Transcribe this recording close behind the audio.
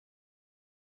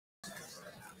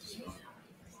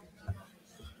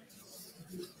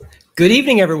Good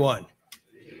evening, everyone.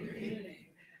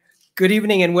 Good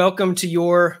evening and welcome to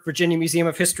your Virginia Museum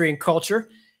of History and Culture.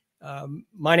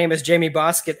 My name is Jamie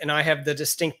Boskett, and I have the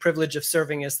distinct privilege of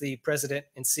serving as the president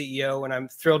and CEO, and I'm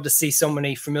thrilled to see so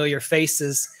many familiar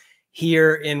faces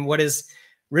here in what is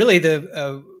really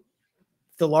the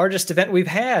largest event we've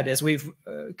had as we've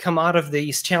come out of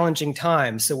these challenging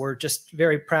times. So we're just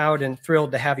very proud and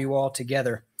thrilled to have you all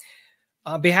together.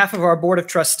 On behalf of our Board of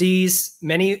Trustees,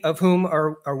 many of whom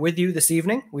are with you this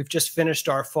evening, we've just finished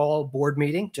our fall board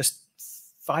meeting just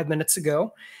 5 minutes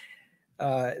ago.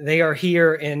 They are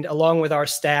here, and along with our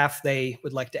staff, they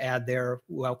would like to add their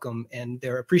welcome and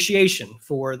their appreciation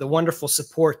for the wonderful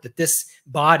support that this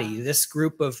body, this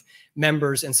group of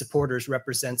members and supporters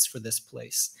represents for this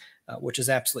place, which is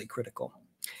absolutely critical.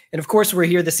 And of course, we're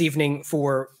here this evening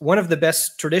for one of the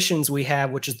best traditions we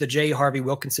have, which is the J. Harvie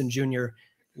Wilkinson Jr.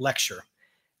 Lecture,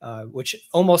 which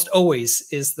almost always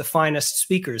is the finest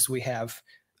speakers we have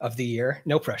of the year.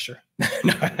 No pressure.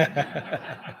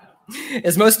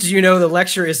 As most of you know, the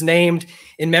lecture is named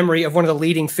in memory of one of the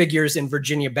leading figures in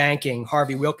Virginia banking,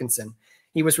 Harvie Wilkinson.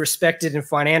 He was respected in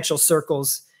financial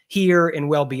circles here and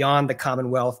well beyond the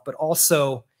Commonwealth, but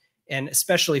also, and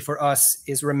especially for us,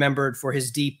 is remembered for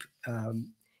his deep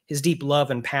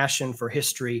love and passion for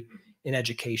history and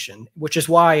education, which is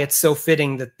why it's so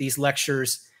fitting that these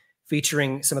lectures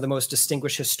featuring some of the most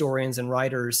distinguished historians and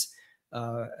writers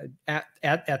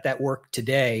at that work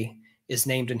today is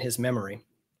named in his memory.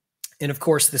 And of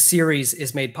course, the series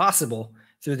is made possible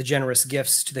through the generous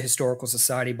gifts to the Historical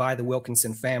Society by the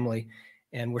Wilkinson family.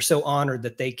 And we're so honored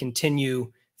that they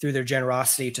continue through their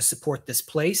generosity to support this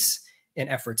place and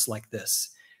efforts like this.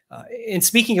 And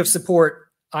speaking of support,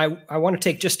 I want to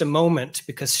take just a moment,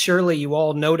 because surely you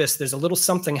all noticed there's a little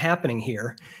something happening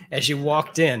here as you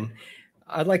walked in.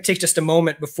 I'd like to take just a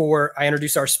moment before I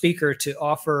introduce our speaker to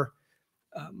offer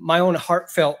my own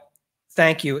heartfelt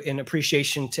thank you and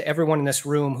appreciation to everyone in this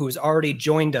room who has already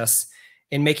joined us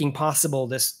in making possible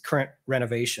this current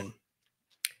renovation.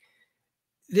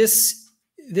 This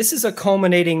is a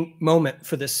culminating moment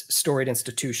for this storied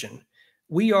institution.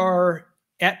 We are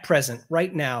at present,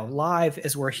 right now, live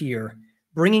as we're here,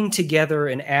 bringing together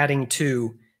and adding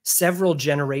to several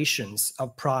generations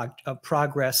of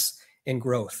progress and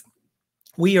growth.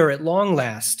 We are at long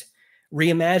last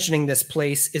reimagining this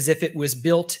place as if it was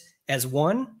built as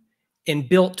one and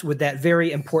built with that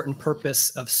very important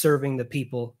purpose of serving the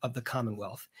people of the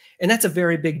Commonwealth. And that's a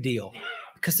very big deal,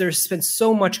 because there's been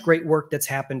so much great work that's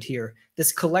happened here.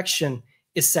 This collection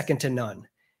is second to none.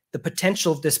 The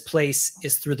potential of this place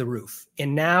is through the roof.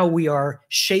 And now we are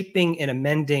shaping and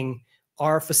amending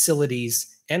our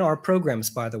facilities and our programs,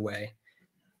 by the way,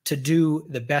 to do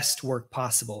the best work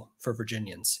possible for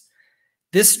Virginians.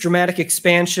 This dramatic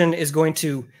expansion is going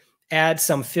to add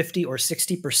some 50 or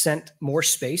 60% more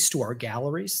space to our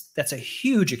galleries. That's a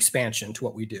huge expansion to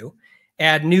what we do.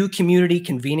 Add new community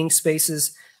convening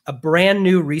spaces, a brand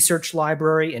new research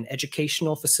library and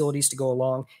educational facilities to go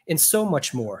along, and so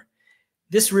much more.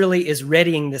 This really is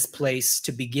readying this place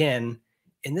to begin,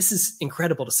 and this is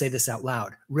incredible to say this out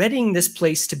loud, readying this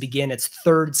place to begin its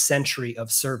third century of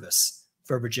service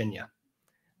for Virginia.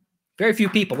 Very few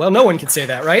people, well, no one can say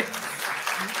that, right?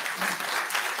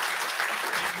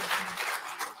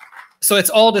 So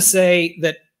it's all to say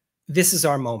that this is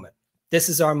our moment. This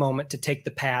is our moment to take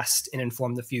the past and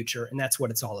inform the future, and that's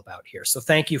what it's all about here. So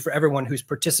thank you for everyone who's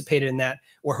participated in that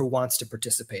or who wants to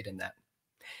participate in that.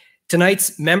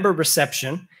 Tonight's member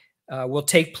reception will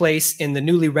take place in the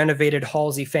newly renovated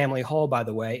Halsey Family Hall, by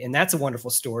the way, and that's a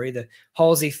wonderful story. The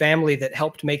Halsey family that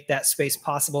helped make that space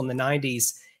possible in the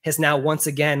 90s has now once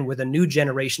again, with a new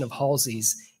generation of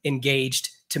Halseys, engaged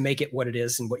to make it what it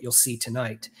is and what you'll see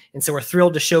tonight. And so we're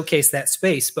thrilled to showcase that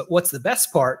space. But what's the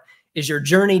best part is your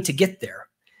journey to get there.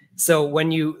 So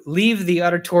when you leave the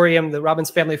auditorium, the Robbins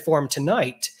Family Forum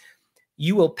tonight,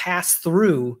 you will pass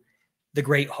through the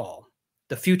Great Hall,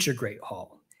 the future Great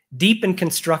Hall, deep in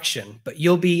construction, but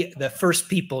you'll be the first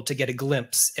people to get a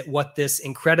glimpse at what this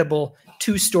incredible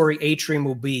two-story atrium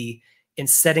will be in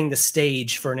setting the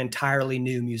stage for an entirely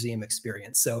new museum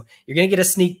experience. So you're going to get a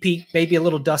sneak peek, maybe a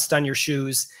little dust on your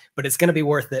shoes, but it's going to be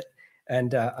worth it.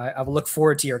 And I will look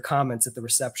forward to your comments at the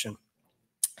reception.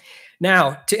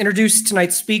 Now, to introduce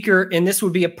tonight's speaker, and this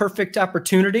would be a perfect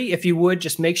opportunity, if you would,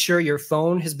 just make sure your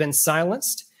phone has been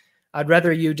silenced. I'd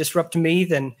rather you disrupt me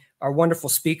than our wonderful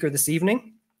speaker this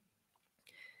evening.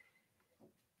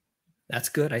 That's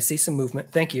good. I see some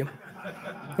movement. Thank you.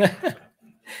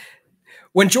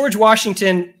 When George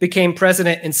Washington became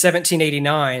president in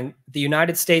 1789, the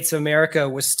United States of America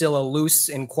was still a loose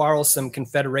and quarrelsome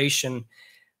confederation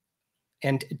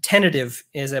and tentative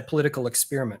as a political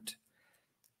experiment.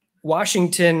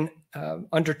 Washington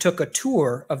undertook a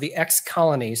tour of the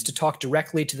ex-colonies to talk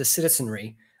directly to the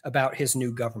citizenry about his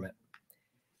new government.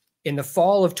 In the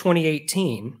fall of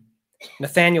 2018,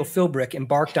 Nathaniel Philbrick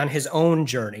embarked on his own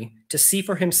journey to see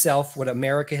for himself what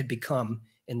America had become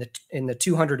in the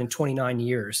 229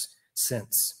 years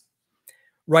since.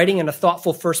 Writing in a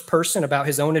thoughtful first person about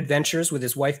his own adventures with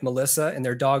his wife, Melissa, and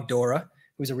their dog, Dora,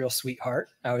 who's a real sweetheart.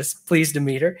 I was pleased to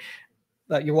meet her.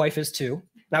 Your wife is too.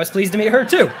 I was pleased to meet her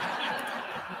too.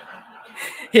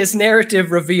 His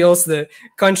narrative reveals the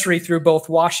country through both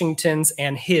Washington's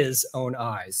and his own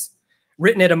eyes.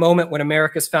 Written at a moment when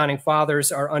America's founding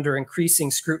fathers are under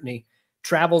increasing scrutiny,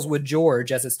 Travels with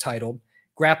George, as it's titled,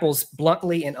 grapples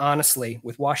bluntly and honestly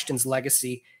with Washington's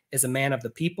legacy as a man of the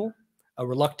people, a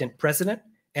reluctant president,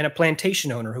 and a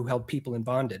plantation owner who held people in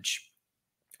bondage.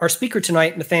 Our speaker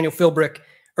tonight, Nathaniel Philbrick,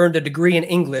 earned a degree in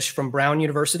English from Brown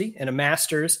University and a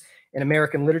master's in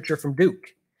American literature from Duke.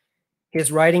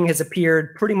 His writing has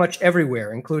appeared pretty much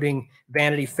everywhere, including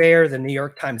Vanity Fair, the New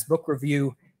York Times Book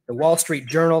Review, the Wall Street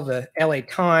Journal, the LA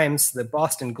Times, the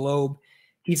Boston Globe.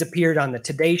 He's appeared on the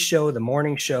Today Show, the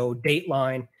Morning Show,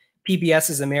 Dateline,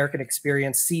 PBS's American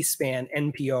Experience, C-SPAN,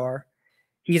 NPR.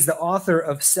 He is the author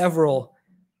of several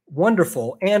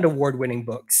wonderful and award-winning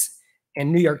books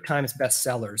and New York Times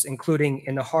bestsellers, including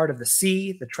In the Heart of the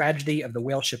Sea, The Tragedy of the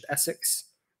Whale Ship Essex.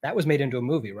 That was made into a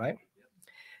movie, right?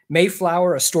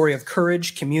 Mayflower, A Story of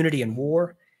Courage, Community, and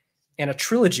War, and a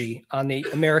trilogy on the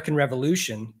American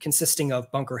Revolution consisting of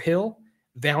Bunker Hill,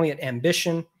 Valiant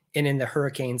Ambition, and In the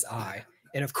Hurricane's Eye.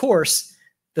 And of course,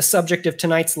 the subject of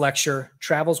tonight's lecture,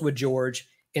 Travels with George,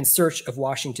 In Search of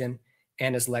Washington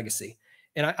and His Legacy.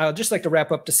 And I'd just like to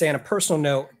wrap up to say on a personal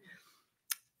note,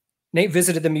 Nate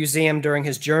visited the museum during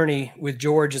his journey with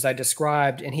George, as I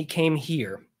described, and he came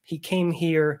here. He came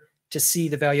here to see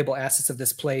the valuable assets of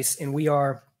this place, and we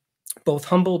are both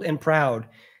humbled and proud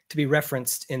to be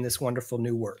referenced in this wonderful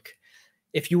new work.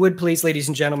 If you would please, ladies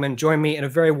and gentlemen, join me in a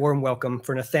very warm welcome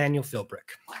for Nathaniel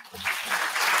Philbrick.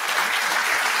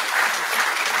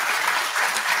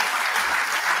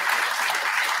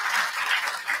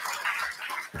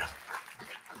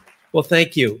 Well,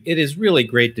 thank you. It is really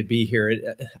great to be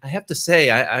here. I have to say,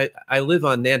 I live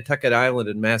on Nantucket Island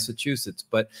in Massachusetts,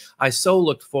 but I so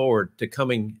looked forward to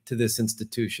coming to this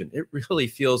institution. It really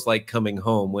feels like coming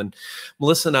home. When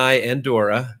Melissa and I and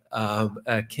Dora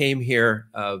came here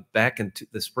back in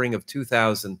the spring of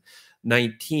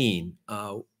 2019,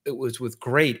 it was with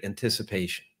great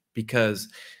anticipation because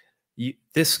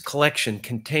this collection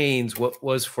contains what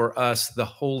was for us the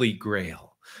Holy Grail.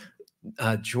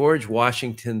 George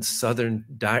Washington's Southern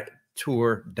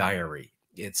Tour Diary.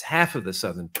 It's half of the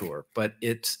Southern Tour, but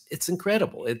it's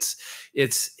incredible. It's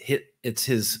his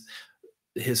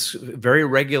very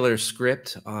regular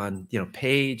script on,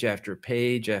 page after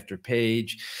page after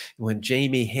page. When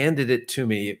Jamie handed it to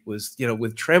me, it was,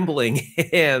 with trembling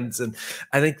hands. And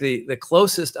I think the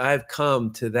closest I've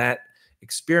come to that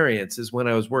experience is when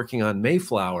I was working on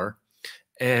Mayflower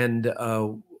and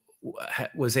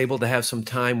was able to have some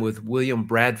time with William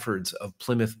Bradford's of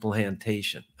Plymouth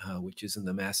Plantation, which is in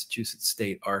the Massachusetts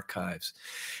State Archives.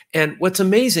 And what's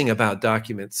amazing about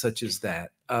documents such as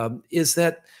that is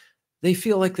that they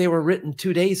feel like they were written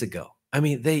 2 days ago. I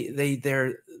mean,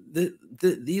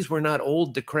 these were not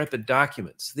old, decrepit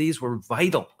documents. These were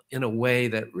vital in a way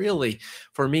that really,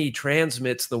 for me,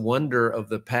 transmits the wonder of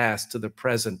the past to the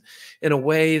present in a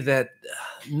way that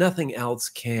nothing else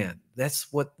can.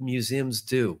 That's what museums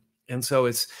do. And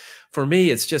so for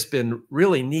me, it's just been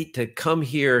really neat to come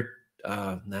here.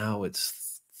 Now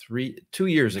it's 2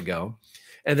 years ago,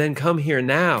 and then come here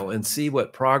now and see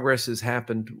what progress has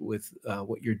happened with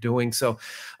what you're doing. So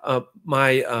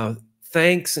my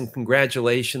thanks and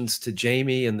congratulations to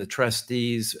Jamie and the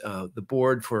trustees, the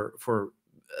board for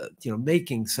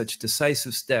making such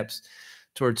decisive steps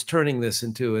towards turning this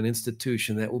into an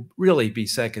institution that will really be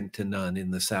second to none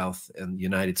in the South and the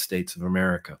United States of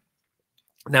America.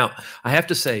 Now, I have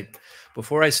to say,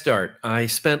 before I start, I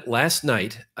spent last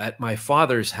night at my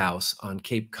father's house on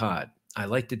Cape Cod. I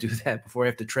like to do that before I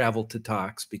have to travel to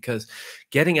talks because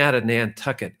getting out of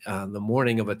Nantucket on the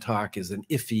morning of a talk is an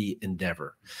iffy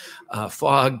endeavor.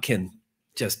 Fog can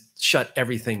just shut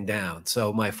everything down.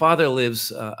 So my father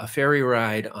lives a ferry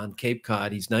ride on Cape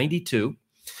Cod. He's 92.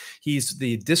 He's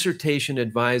the dissertation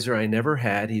advisor I never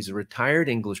had. He's a retired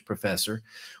English professor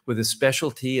with a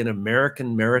specialty in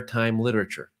American maritime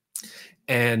literature.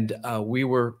 And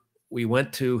we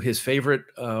went to his favorite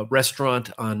restaurant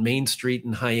on Main Street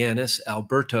in Hyannis,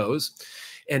 Alberto's,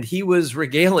 and he was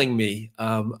regaling me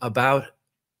about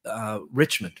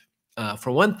Richmond. For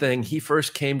one thing, he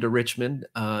first came to Richmond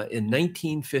in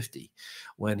 1950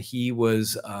 when he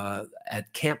was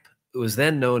at camp. It was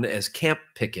then known as Camp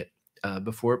Pickett,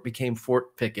 before it became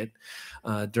Fort Pickett.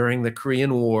 During the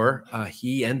Korean War,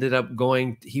 he ended up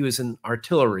going. He was in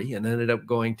artillery and ended up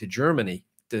going to Germany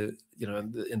to,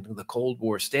 into the Cold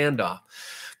War standoff.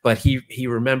 But he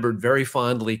remembered very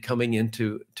fondly coming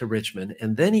into Richmond,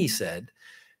 and then he said,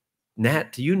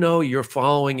 "Nat, do you know you're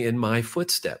following in my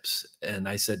footsteps?" And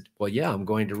I said, "Well, yeah, I'm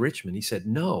going to Richmond." He said,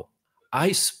 "No,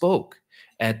 I spoke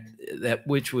at that,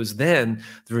 which was then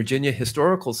the Virginia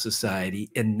Historical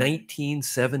Society in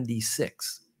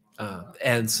 1976."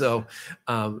 And so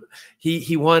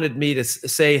he wanted me to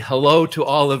say hello to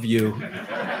all of you.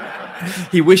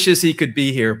 He wishes he could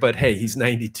be here, but hey, he's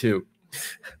 92.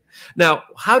 Now,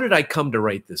 how did I come to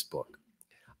write this book?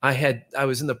 I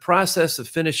was in the process of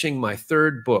finishing my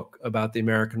third book about the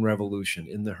American Revolution,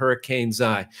 In the Hurricane's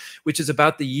Eye, which is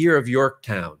about the year of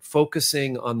Yorktown,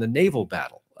 focusing on the naval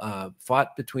battle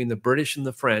fought between the British and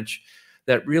the French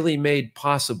that really made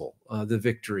possible the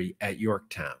victory at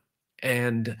Yorktown.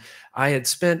 And I had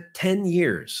spent 10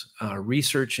 years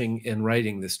researching and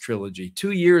writing this trilogy,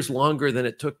 2 years longer than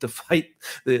it took to fight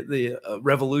the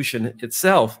revolution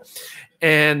itself.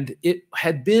 And it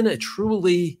had been a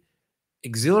truly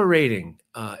exhilarating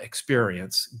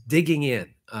experience, digging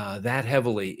in that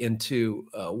heavily into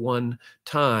one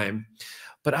time.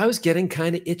 But I was getting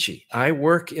kind of itchy. I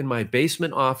work in my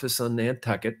basement office on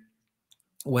Nantucket.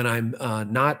 When I'm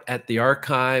not at the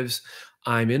archives,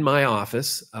 I'm in my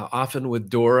office, often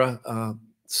with Dora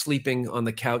sleeping on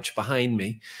the couch behind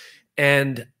me.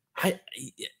 And I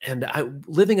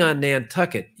living on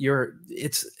Nantucket,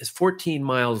 it's 14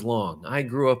 miles long. I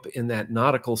grew up in that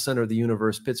nautical center of the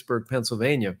universe, Pittsburgh,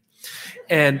 Pennsylvania,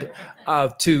 and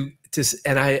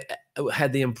I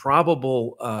had the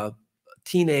improbable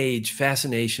teenage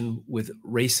fascination with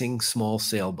racing small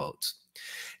sailboats.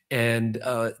 And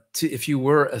if you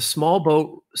were a small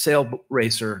boat sail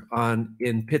racer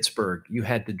in Pittsburgh, you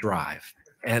had to drive.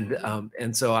 And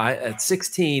so at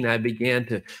 16, I began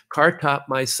to car top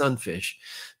my sunfish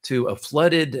to a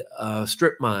flooded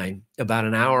strip mine about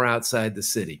an hour outside the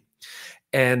city.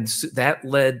 And that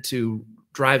led to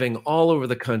driving all over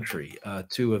the country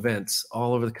to events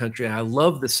all over the country. I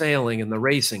love the sailing and the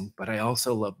racing, but I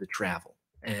also love the travel.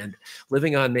 And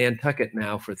living on Nantucket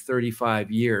now for 35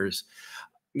 years,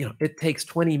 it takes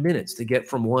 20 minutes to get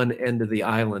from one end of the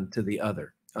island to the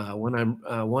other. When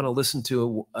I want to listen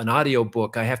to an audio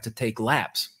book, I have to take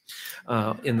laps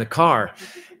in the car.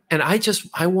 And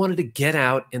I wanted to get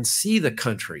out and see the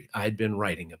country I'd been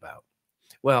writing about.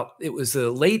 Well, it was the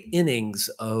late innings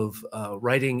of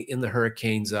writing In the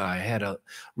Hurricane's Eye. I had a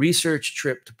research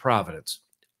trip to Providence,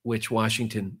 which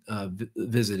Washington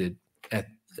visited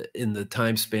in the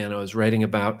time span I was writing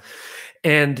about,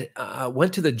 and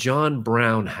went to the John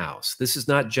Brown house. This is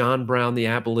not John Brown, the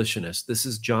abolitionist. This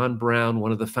is John Brown,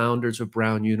 one of the founders of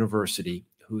Brown University,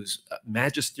 whose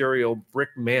magisterial brick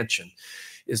mansion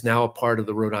is now a part of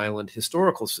the Rhode Island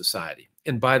Historical Society.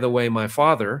 And by the way, my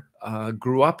father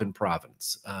grew up in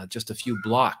Providence, just a few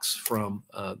blocks from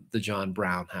the John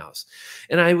Brown house.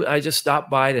 And I just stopped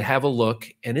by to have a look.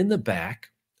 And in the back,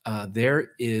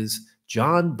 there is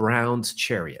John Brown's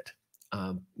chariot,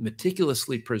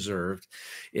 meticulously preserved.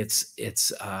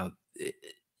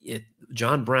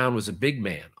 John Brown was a big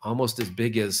man, almost as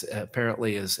big as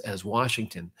apparently as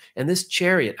Washington. And this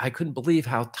chariot, I couldn't believe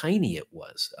how tiny it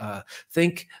was.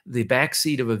 Think the back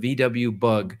seat of a VW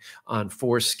Bug on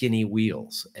 4 skinny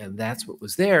wheels. And that's what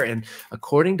was there. And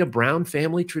according to Brown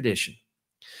family tradition,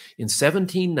 in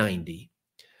 1790,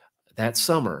 that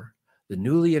summer, the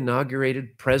newly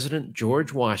inaugurated President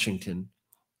George Washington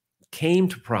came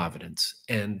to Providence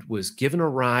and was given a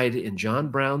ride in John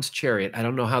Brown's chariot. I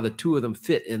don't know how the two of them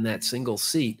fit in that single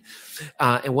seat,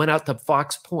 and went out to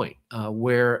Fox Point,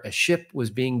 where a ship was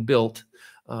being built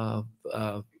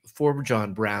for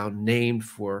John Brown, named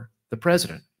for the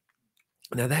president.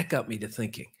 Now that got me to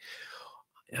thinking.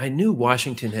 I knew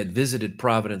Washington had visited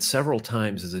Providence several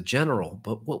times as a general,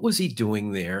 but what was he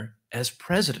doing there as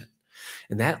president?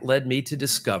 And that led me to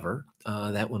discover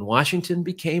that when Washington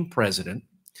became president,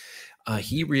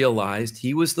 he realized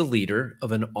he was the leader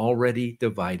of an already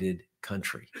divided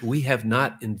country. We have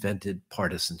not invented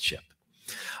partisanship.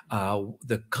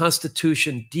 The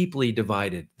Constitution deeply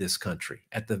divided this country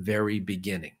at the very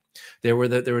beginning. There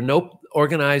were no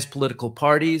organized political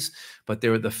parties, but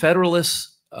there were the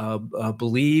Federalists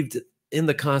believed in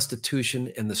the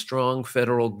Constitution and the strong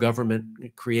federal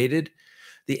government created.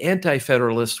 The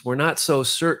Anti-Federalists were not so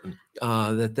certain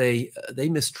that they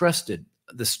mistrusted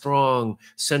the strong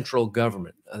central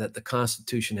government that the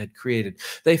Constitution had created.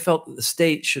 They felt that the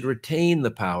state should retain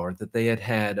the power that they had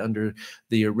had under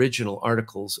the original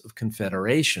Articles of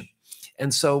Confederation.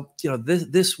 And so,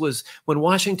 this was when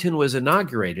Washington was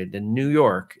inaugurated in New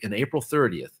York on April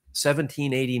 30th,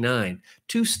 1789,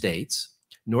 two states,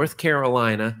 North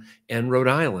Carolina and Rhode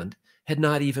Island, had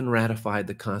not even ratified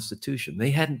the Constitution.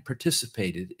 They hadn't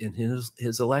participated in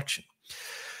his election.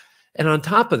 And on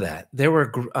top of that, there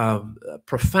were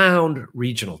profound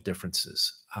regional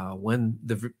differences. When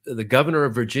the governor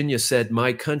of Virginia said,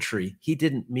 "my country," he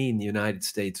didn't mean the United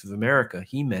States of America.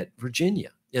 He meant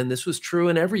Virginia. And this was true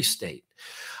in every state.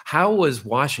 How was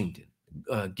Washington,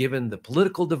 given the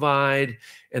political divide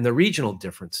and the regional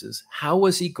differences, how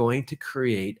was he going to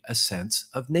create a sense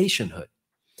of nationhood?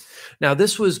 Now,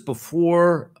 this was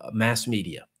before mass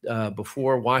media,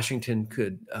 before Washington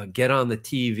could get on the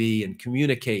TV and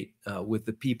communicate with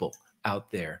the people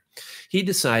out there. He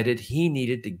decided he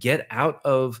needed to get out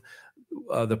of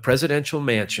the presidential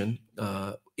mansion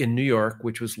in New York,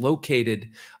 which was located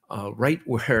right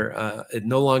where it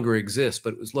no longer exists,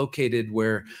 but it was located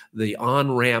where the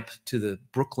on-ramp to the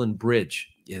Brooklyn Bridge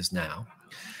is now.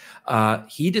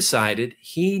 He decided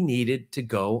he needed to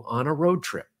go on a road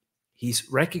trip. He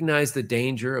recognized the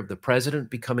danger of the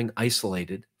president becoming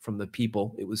isolated from the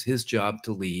people. It was his job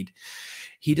to lead.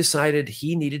 He decided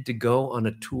he needed to go on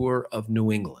a tour of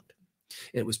New England.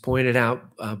 It was pointed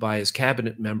out by his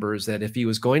cabinet members that if he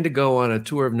was going to go on a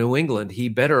tour of New England, he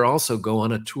better also go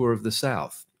on a tour of the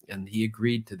South. And he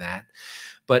agreed to that.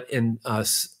 But in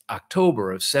October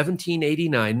of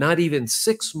 1789, not even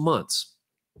 6 months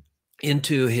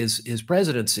into his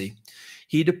presidency,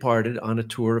 he departed on a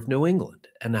tour of New England.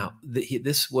 And now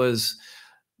this was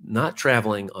not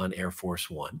traveling on Air Force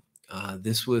One.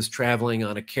 This was traveling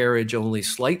on a carriage only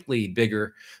slightly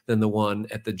bigger than the one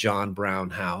at the John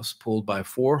Brown house, pulled by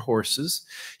 4 horses.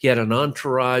 He had an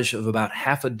entourage of about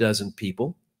half a dozen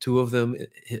people, 2 of them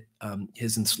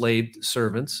his enslaved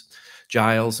servants,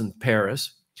 Giles and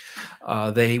Paris.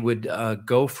 They would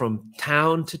go from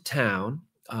town to town,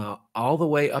 all the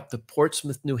way up to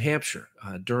Portsmouth, New Hampshire.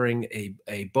 During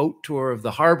a boat tour of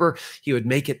the harbor, he would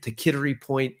make it to Kittery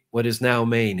Point, what is now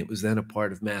Maine. It was then a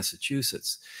part of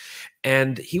Massachusetts.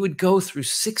 And he would go through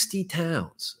 60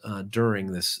 towns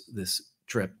during this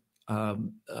trip,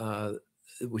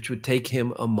 which would take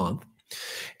him a month.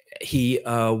 He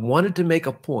wanted to make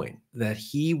a point that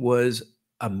he was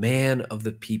a man of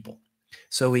the people.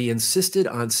 So he insisted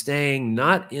on staying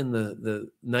not in the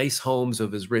nice homes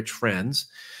of his rich friends.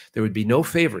 There would be no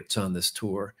favorites on this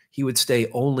tour. He would stay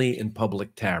only in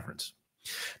public taverns.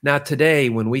 Now, today,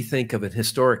 when we think of an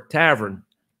historic tavern,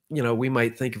 we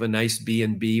might think of a nice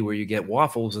B&B where you get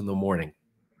waffles in the morning.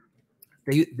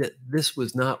 This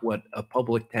was not what a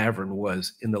public tavern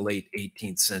was in the late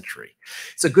 18th century.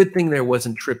 It's a good thing there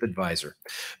wasn't TripAdvisor,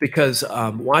 because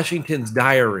Washington's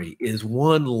diary is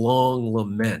one long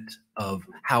lament of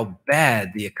how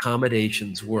bad the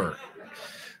accommodations were.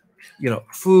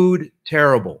 Food,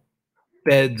 terrible.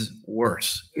 Beds,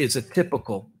 worse, is a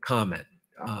typical comment.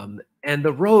 And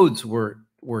the roads were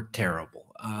terrible.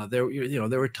 There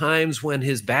were times when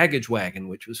his baggage wagon,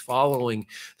 which was following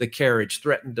the carriage,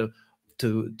 threatened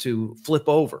to flip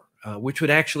over, which would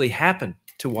actually happen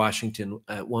to Washington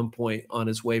at one point on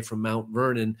his way from Mount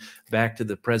Vernon back to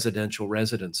the presidential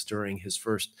residence during his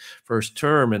first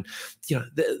term. And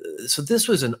so this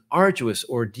was an arduous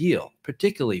ordeal,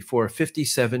 particularly for a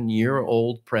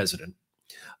 57-year-old president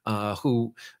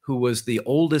who was the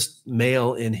oldest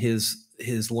male in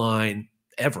his line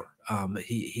ever.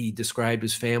 He described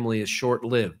his family as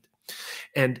short-lived.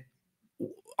 And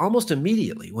almost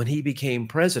immediately when he became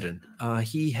president,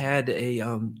 he had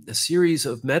a series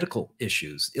of medical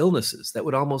issues, illnesses that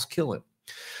would almost kill him.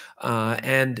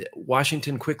 And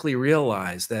Washington quickly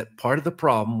realized that part of the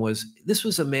problem was this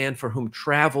was a man for whom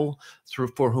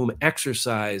for whom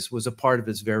exercise was a part of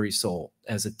his very soul.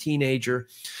 As a teenager,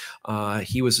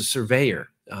 he was a surveyor,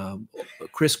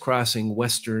 crisscrossing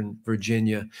Western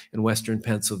Virginia and Western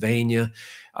Pennsylvania.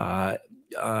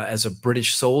 As a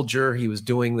British soldier, he was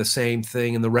doing the same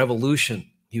thing. In the Revolution,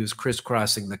 he was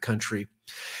crisscrossing the country.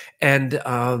 And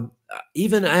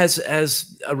even as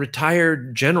a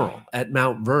retired general at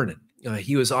Mount Vernon,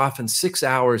 he was often 6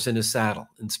 hours in his saddle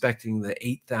inspecting the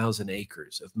 8,000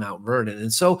 acres of Mount Vernon.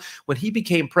 And so when he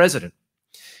became president,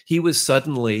 he was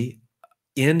suddenly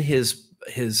in his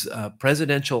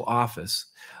presidential office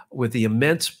with the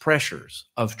immense pressures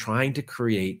of trying to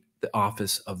create the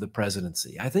office of the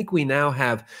presidency. I think we now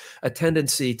have a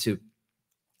tendency to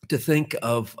think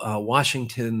of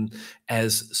Washington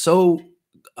as so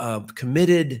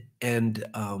committed and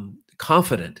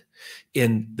confident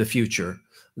in the future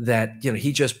that,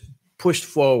 he just pushed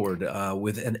forward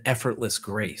with an effortless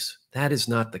grace. That is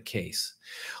not the case.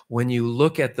 When you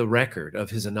look at the record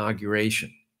of his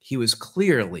inauguration, he was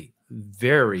clearly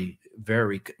very,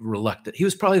 very reluctant. He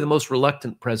was probably the most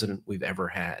reluctant president we've ever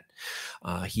had.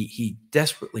 He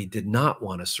desperately did not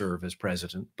want to serve as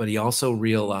president, but he also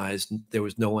realized there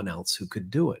was no one else who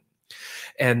could do it.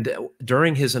 And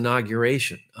during his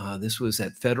inauguration, this was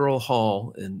at Federal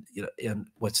Hall in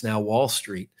what's now Wall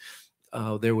Street.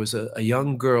 There was a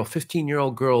young girl,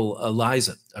 15-year-old girl,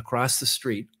 Eliza, across the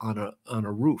street on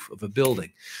a roof of a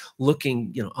building,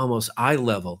 looking, almost eye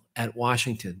level at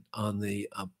Washington on the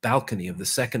balcony of the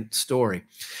second story.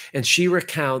 And she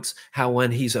recounts how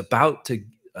when he's about to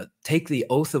take the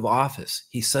oath of office,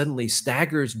 he suddenly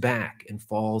staggers back and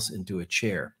falls into a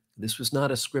chair. This was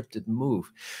not a scripted move.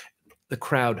 The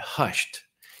crowd hushed.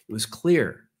 It was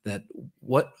clear that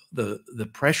what the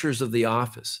pressures of the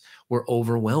office were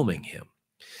overwhelming him.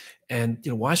 And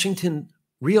Washington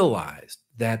realized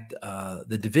that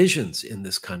the divisions in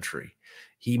this country,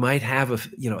 he might have a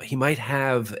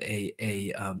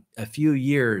few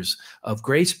years of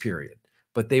grace period,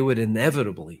 but they would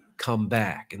inevitably come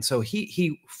back. And so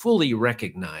he fully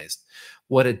recognized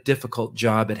what a difficult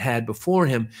job it had before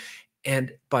him.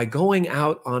 And by going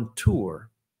out on tour,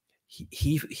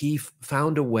 he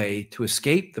found a way to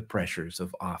escape the pressures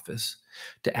of office,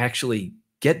 to actually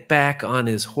get back on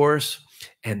his horse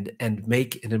and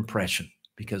make an impression.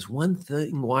 Because one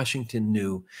thing Washington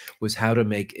knew was how to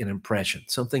make an impression,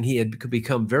 something he had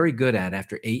become very good at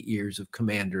after 8 years of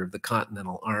commander of the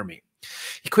Continental Army.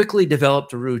 He quickly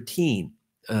developed a routine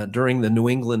during the New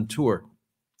England tour.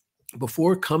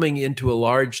 Before coming into a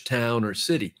large town or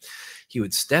city, he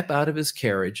would step out of his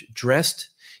carriage dressed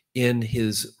in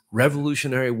his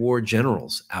Revolutionary War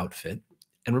general's outfit.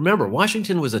 And remember,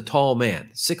 Washington was a tall man,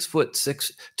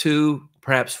 6'6",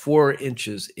 perhaps 4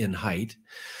 inches in height.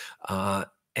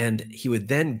 And he would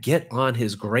then get on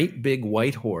his great big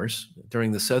white horse.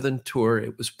 During the Southern tour,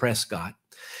 it was Prescott,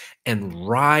 and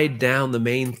ride down the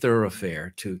main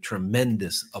thoroughfare to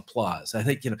tremendous applause. I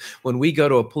think, when we go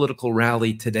to a political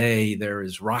rally today, there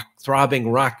is throbbing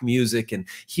rock music and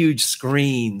huge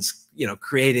screens,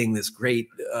 creating this great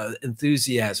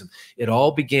enthusiasm. It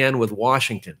all began with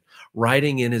Washington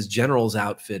riding in his general's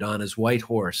outfit on his white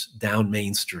horse down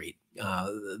Main Street.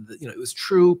 It was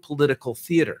true political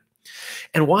theater.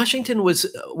 And Washington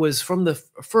was from the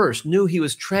first knew he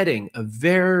was treading a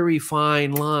very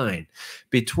fine line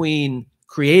between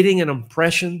creating an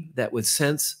impression that would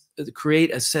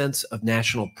create a sense of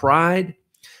national pride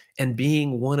and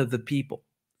being one of the people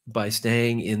by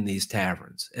staying in these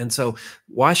taverns. And so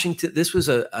Washington,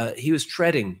 he was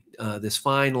treading this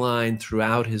fine line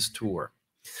throughout his tour.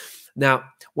 Now,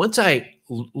 once I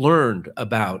learned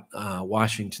about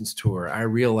Washington's tour, I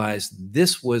realized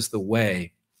this was the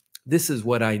way. This is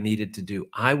what I needed to do.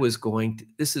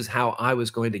 This is how I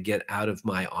was going to get out of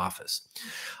my office.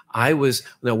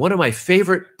 One of my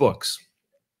favorite books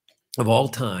of all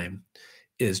time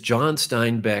is John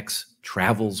Steinbeck's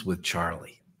Travels with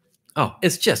Charlie. Oh,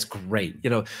 it's just great.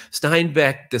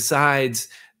 Steinbeck decides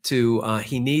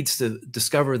he needs to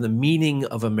discover the meaning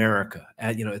of America.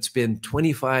 It's been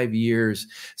 25 years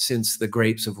since the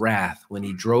Grapes of Wrath, when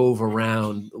he drove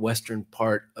around the western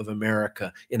part of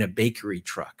America in a bakery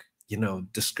truck,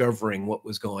 discovering what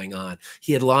was going on.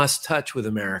 He had lost touch with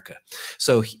America.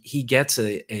 So he gets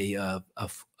a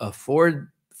Ford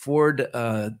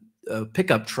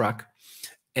pickup truck,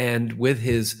 and with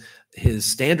his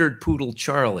standard poodle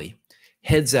Charlie,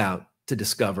 heads out to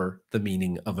discover the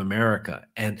meaning of America.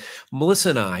 And Melissa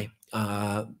and I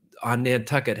on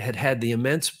Nantucket had the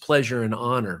immense pleasure and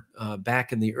honor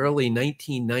back in the early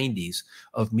 1990s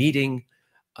of meeting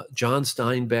John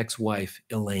Steinbeck's wife,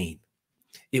 Elaine.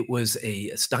 It was a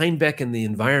Steinbeck and the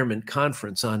Environment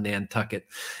Conference on Nantucket,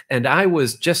 and I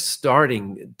was just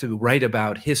starting to write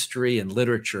about history and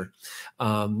literature,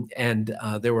 and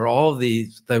there were all the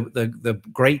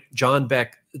great John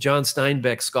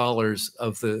Steinbeck scholars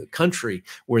of the country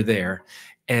were there,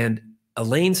 and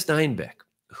Elaine Steinbeck,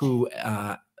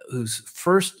 whose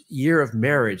first year of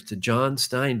marriage to John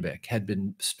Steinbeck had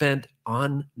been spent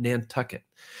on Nantucket.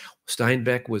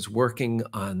 Steinbeck was working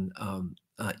on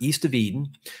east of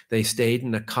Eden. They stayed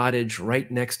in a cottage right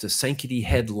next to Sankaty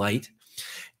Head Light.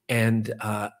 And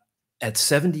at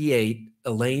 78,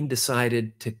 Elaine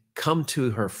decided to come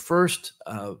to her first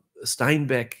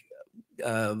Steinbeck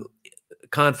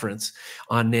conference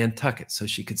on Nantucket so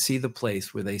she could see the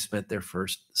place where they spent their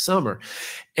first summer.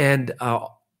 And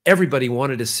everybody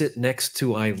wanted to sit next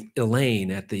to Elaine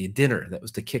at the dinner that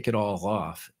was to kick it all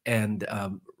off. And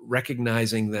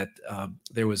recognizing that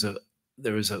there was a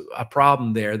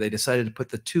problem there, they decided to put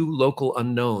the two local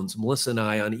unknowns, Melissa and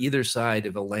I, on either side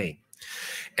of Elaine.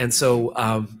 And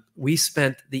so we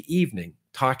spent the evening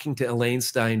talking to Elaine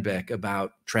Steinbeck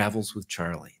about Travels with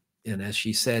Charlie. And as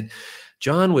she said,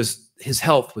 his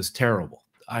health was terrible.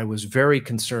 I was very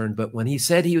concerned, but when he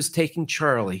said he was taking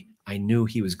Charlie, I knew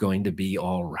he was going to be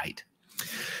all right.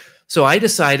 So I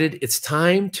decided it's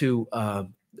time to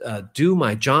do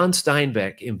my John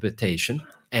Steinbeck invitation.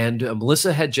 And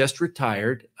Melissa had just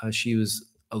retired. She was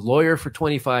a lawyer for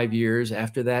 25 years.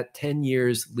 After that, 10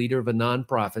 years, leader of a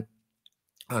nonprofit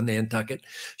on Nantucket.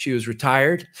 She was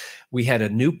retired. We had a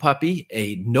new puppy,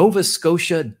 a Nova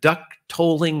Scotia duck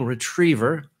tolling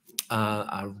retriever,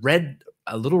 a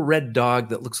little red dog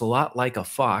that looks a lot like a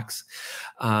fox,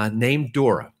 named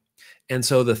Dora. And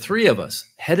so the three of us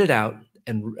headed out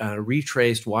and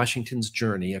retraced Washington's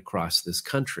journey across this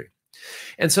country.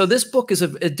 And so this book is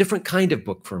a different kind of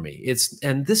book for me.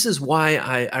 And this is why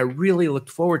I really looked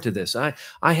forward to this. I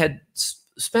had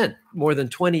spent more than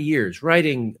 20 years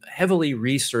writing heavily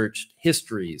researched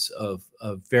histories of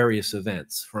various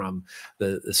events, from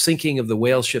the sinking of the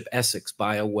whale ship Essex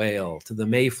by a whale, to the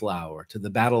Mayflower, to the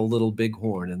Battle of Little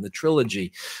Bighorn, and the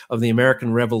trilogy of the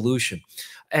American Revolution.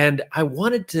 And I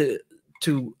wanted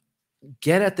to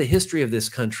get at the history of this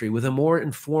country with a more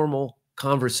informal,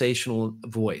 conversational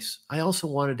voice. I also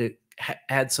wanted to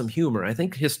add some humor. I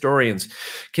think historians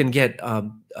can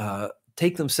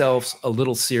take themselves a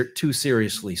little too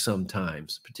seriously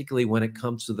sometimes, particularly when it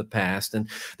comes to the past. And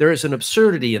there is an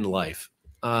absurdity in life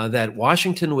that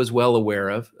Washington was well aware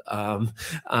of,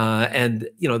 and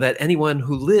that anyone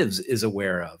who lives is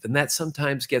aware of, and that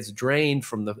sometimes gets drained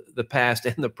from the past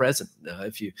and the present,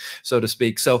 if you so to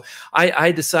speak. So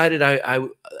I decided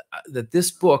that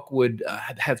this book would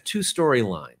have two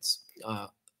storylines: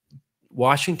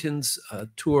 Washington's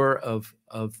tour of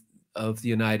the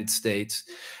United States,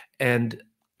 and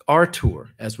our tour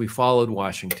as we followed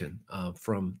Washington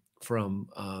from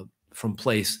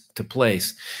place to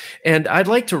place. And I'd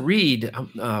like to read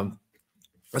a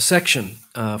section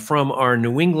from our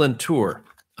New England tour.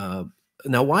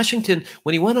 Now, Washington,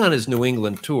 when he went on his New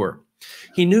England tour,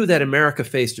 he knew that America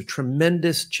faced a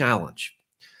tremendous challenge.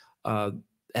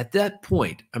 At that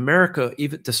point, America,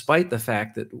 even despite the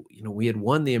fact that we had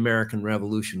won the American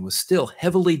Revolution, was still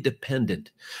heavily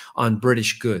dependent on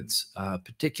British goods,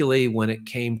 particularly when it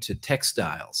came to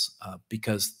textiles,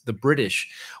 because the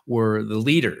British were the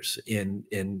leaders in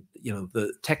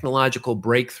the technological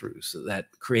breakthroughs that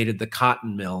created the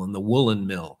cotton mill and the woolen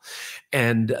mill,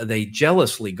 and they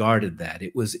jealously guarded that.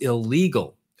 It was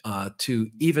illegal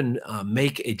to even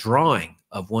make a drawing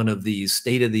of one of these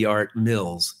state-of-the-art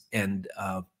mills and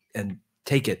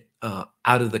take it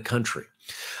out of the country.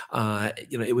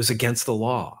 It was against the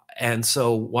law. And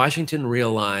so Washington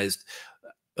realized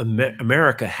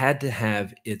America had to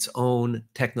have its own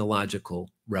technological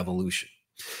revolution.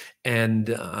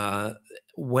 And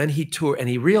when he toured, and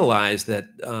he realized that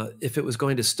if it was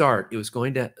going to start, it was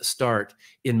going to start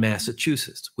in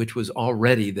Massachusetts, which was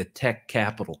already the tech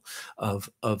capital of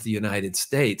the United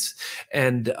States.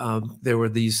 And there were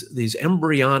these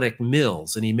embryonic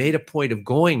mills, and he made a point of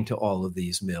going to all of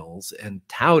these mills and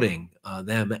touting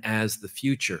them as the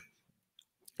future.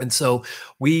 And so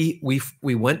we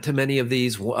went to many of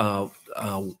these.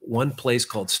 One place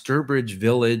called Sturbridge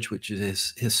Village, which is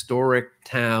this historic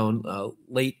town,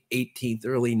 late 18th,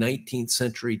 early 19th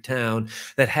century town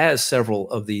that has several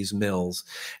of these mills.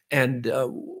 And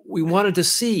we wanted to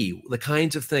see the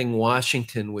kinds of thing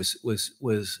Washington was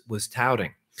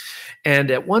touting.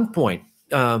 And at one point,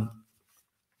 and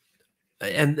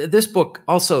this book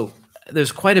also,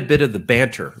 there's quite a bit of the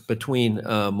banter between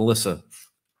Melissa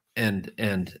and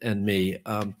me.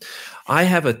 I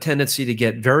have a tendency to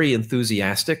get very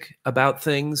enthusiastic about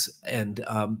things, and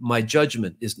my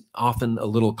judgment is often a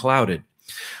little clouded.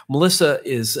 Melissa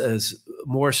is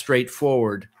more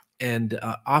straightforward and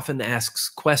often asks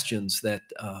questions that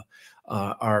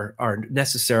are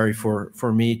necessary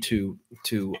for me to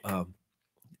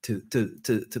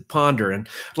ponder. And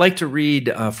I'd like to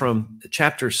read from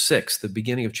chapter 6, the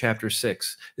beginning of chapter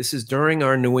 6. This is during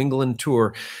our New England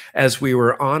tour as we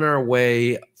were on our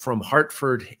way from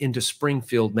Hartford into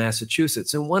Springfield,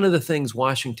 Massachusetts. And one of the things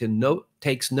Washington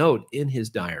takes note in his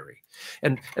diary.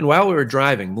 And while we were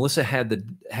driving, Melissa had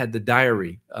the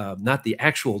diary, not the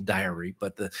actual diary,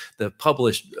 but the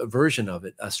published version of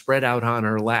it spread out on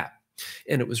her lap.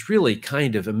 And it was really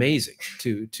kind of amazing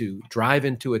to drive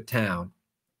into a town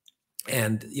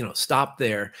and stop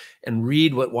there and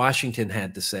read what Washington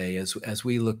had to say as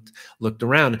we looked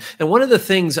around. And one of the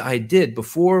things I did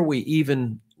before we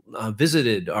even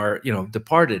visited or,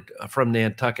 departed from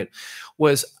Nantucket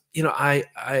was,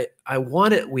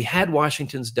 we had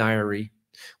Washington's diary.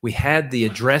 We had the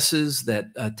addresses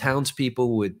that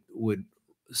townspeople would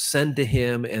send to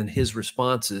him and his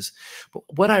responses. But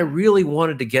what I really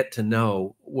wanted to get to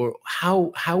know were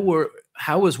how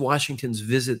was Washington's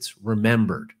visits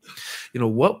remembered?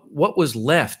 What was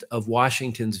left of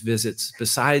Washington's visits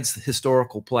besides the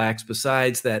historical plaques,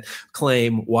 besides that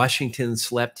claim Washington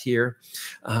slept here?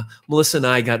 Melissa and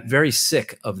I got very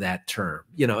sick of that term.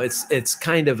 It's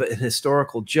kind of an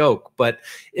historical joke, but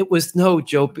it was no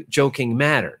joking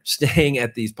matter, staying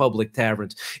at these public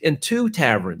taverns. In 2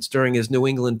 taverns during his New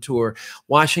England tour,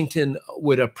 Washington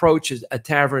would approach a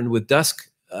tavern with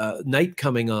night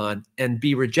coming on and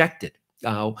be rejected.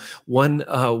 One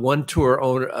tour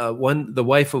owner, the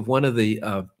wife of one of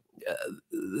the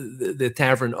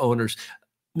tavern owners,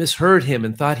 misheard him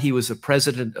and thought he was the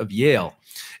president of Yale,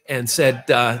 and said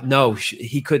no,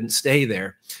 he couldn't stay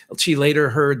there. She later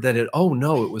heard that it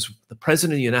was the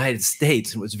president of the United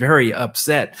States, and was very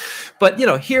upset. But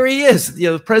here he is,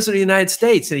 the president of the United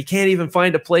States, and he can't even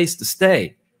find a place to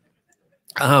stay.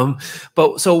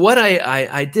 But so what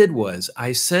I did was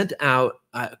I sent out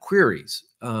queries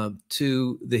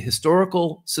to the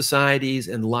historical societies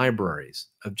and libraries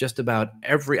of just about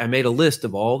I made a list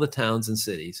of all the towns and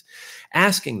cities,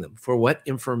 asking them for what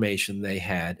information they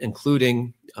had,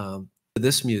 including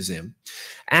this museum,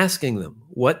 asking them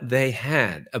what they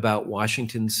had about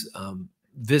Washington's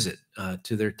visit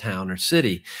to their town or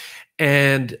city.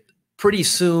 And pretty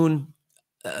soon,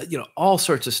 all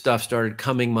sorts of stuff started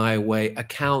coming my way,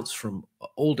 accounts from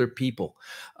older people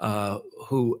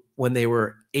who, when they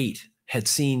were 8, had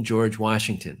seen George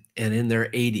Washington, and in their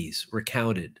 80s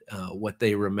recounted what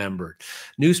they remembered.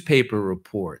 Newspaper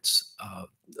reports,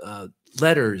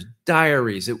 letters,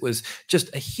 diaries. It was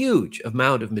just a huge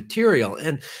amount of material.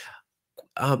 And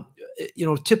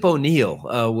Tip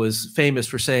O'Neill was famous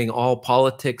for saying all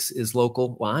politics is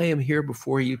local. Well, I am here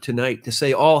before you tonight to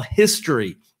say all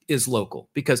history is local,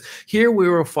 because here we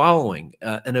were following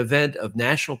an event of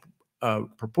national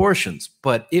proportions,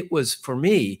 but it was, for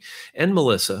me and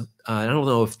Melissa, I don't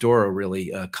know if Dora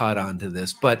really caught on to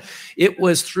this, but it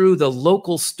was through the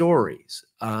local stories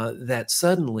that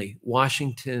suddenly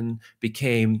Washington's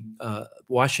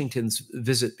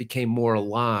visit became more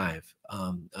alive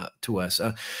to us.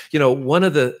 One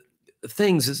of the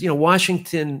things is,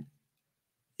 Washington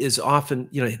is often,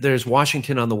 there's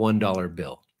Washington on the $1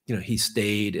 bill. He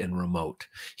stayed and remote.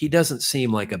 He doesn't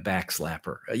seem like a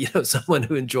backslapper, someone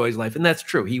who enjoys life. And that's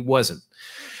true. He wasn't.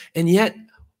 And yet,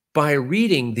 by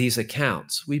reading these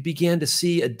accounts, we began to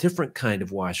see a different kind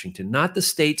of Washington, not the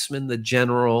statesman, the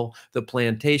general, the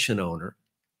plantation owner,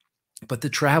 but the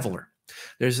traveler.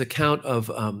 There's an account of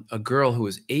a girl who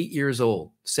was 8 years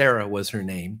old. Sarah was her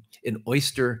name, in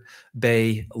Oyster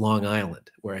Bay, Long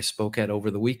Island, where I spoke at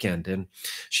over the weekend. And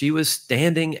she was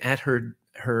standing at her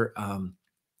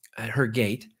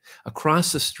gate.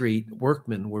 Across the street,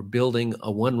 workmen were building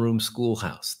a one-room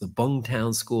schoolhouse, the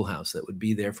Bungtown schoolhouse that would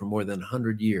be there for more than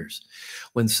 100 years,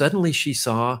 when suddenly she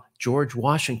saw George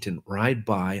Washington ride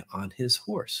by on his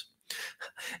horse.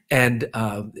 And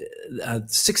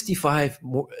 75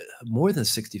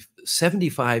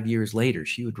 years later,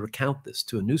 she would recount this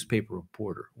to a newspaper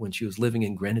reporter when she was living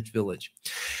in Greenwich Village.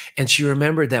 And she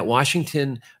remembered that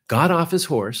Washington got off his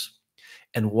horse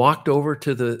and walked over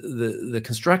to the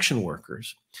construction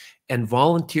workers and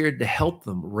volunteered to help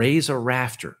them raise a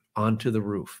rafter onto the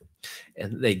roof.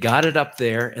 And they got it up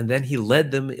there, and then he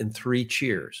led them in 3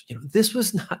 cheers. This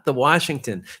was not the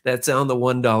Washington that's on the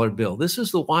 $1 bill. This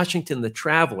is the Washington, the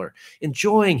traveler,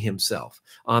 enjoying himself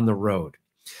on the road.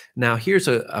 Now, here's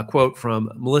a quote from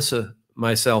Melissa,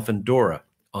 myself, and Dora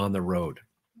on the road.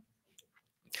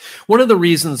 One of the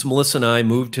reasons Melissa and I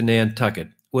moved to Nantucket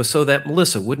was so that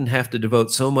Melissa wouldn't have to devote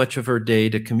so much of her day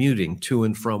to commuting to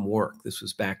and from work. This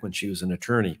was back when she was an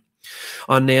attorney.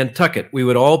 On Nantucket, we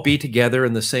would all be together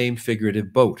in the same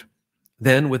figurative boat.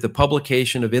 Then, with the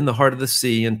publication of In the Heart of the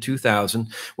Sea in 2000,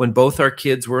 when both our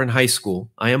kids were in high school,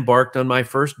 I embarked on my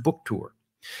first book tour.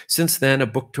 Since then, a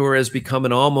book tour has become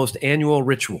an almost annual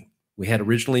ritual. We had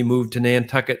originally moved to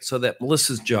Nantucket so that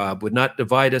Melissa's job would not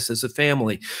divide us as a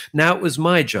family. Now it was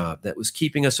my job that was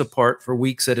keeping us apart for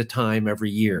weeks at a time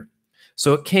every year.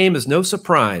 So it came as no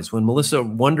surprise when Melissa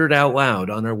wondered out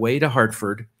loud on her way to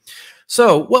Hartford,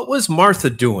 "So what was Martha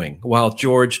doing while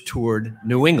George toured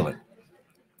New England?"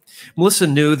 Melissa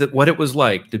knew that what it was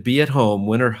like to be at home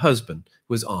when her husband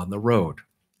was on the road.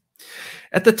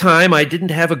 At the time, I didn't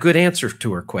have a good answer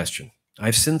to her question.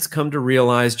 I've since come to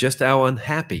realize just how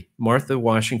unhappy Martha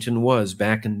Washington was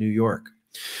back in New York.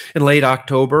 In late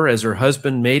October, as her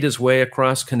husband made his way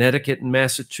across Connecticut and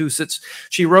Massachusetts,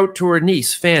 she wrote to her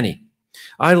niece, Fanny,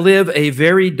 "I live a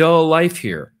very dull life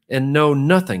here and know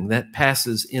nothing that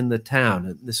passes in the town."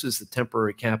 And this is the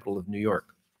temporary capital of New York.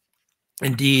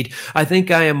 "Indeed, I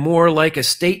think I am more like a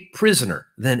state prisoner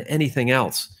than anything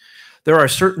else. There are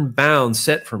certain bounds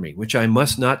set for me, which I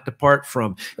must not depart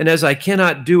from. And as I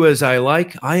cannot do as I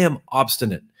like, I am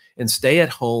obstinate and stay at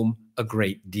home a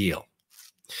great deal."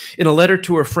 In a letter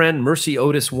to her friend Mercy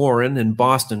Otis Warren in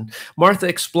Boston, Martha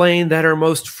explained that her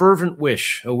most fervent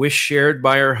wish, a wish shared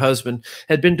by her husband,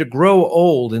 had been to grow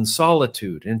old in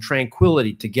solitude and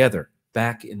tranquility together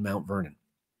back in Mount Vernon.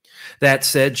 That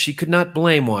said, she could not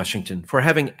blame Washington for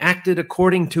having acted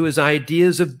according to his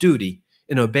ideas of duty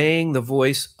in obeying the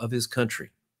voice of his country.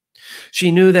 She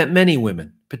knew that many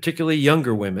women, particularly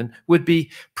younger women, would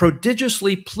be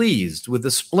prodigiously pleased with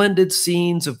the splendid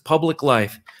scenes of public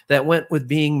life that went with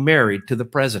being married to the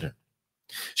president.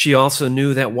 She also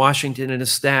knew that Washington and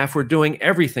his staff were doing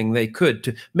everything they could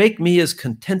to make me as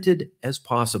contented as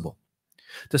possible.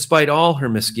 Despite all her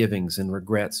misgivings and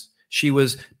regrets, she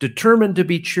was determined to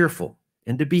be cheerful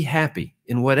and to be happy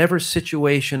in whatever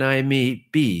situation I may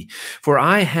be, for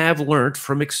I have learnt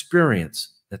from experience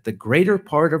that the greater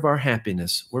part of our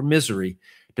happiness or misery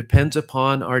depends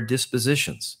upon our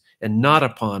dispositions and not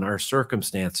upon our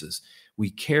circumstances. We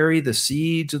carry the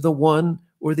seeds of the one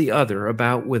or the other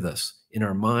about with us in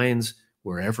our minds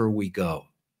wherever we go.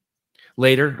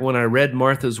 Later, when I read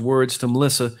Martha's words to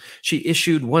Melissa, she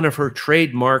issued one of her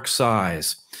trademark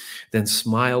sighs, then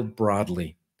smiled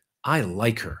broadly. "I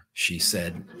like her," she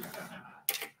said.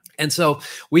 And so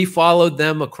we followed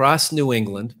them across New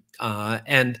England.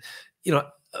 And, you know,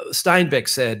 Steinbeck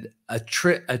said,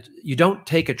 you don't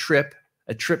take a trip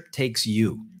takes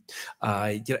you.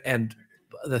 And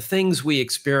the things we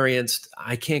experienced,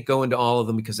 I can't go into all of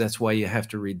them because that's why you have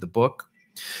to read the book.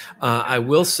 I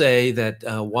will say that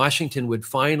Washington would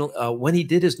when he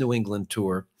did his New England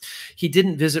tour, he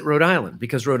didn't visit Rhode Island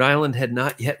because Rhode Island had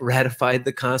not yet ratified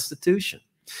the Constitution.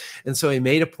 And so he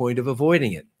made a point of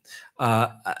avoiding it.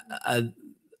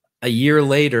 A year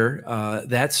later,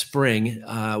 that spring,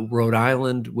 Rhode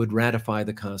Island would ratify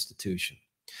the Constitution.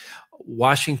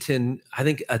 Washington, I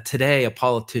think today a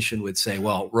politician would say,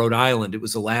 well, Rhode Island, it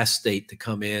was the last state to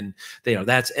come in.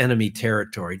 That's enemy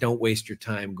territory. Don't waste your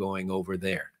time going over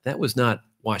there. That was not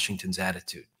Washington's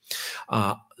attitude.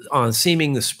 On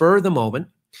seeming the spur of the moment,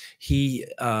 he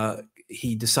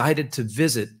decided to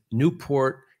visit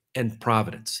Newport and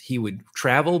Providence. He would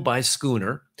travel by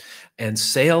schooner and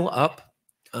sail up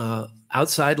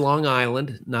outside Long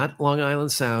Island, not Long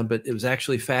Island Sound, but it was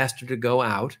actually faster to go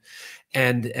out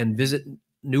and visit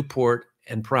Newport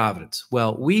and Providence.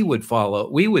 Well, we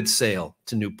would sail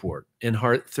to Newport in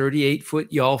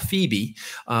 38-foot yawl Phoebe,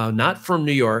 not from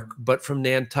New York, but from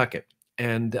Nantucket.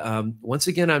 And once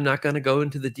again, I'm not going to go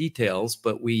into the details,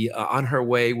 but we, on her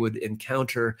way, would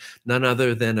encounter none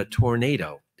other than a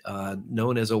tornado,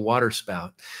 known as a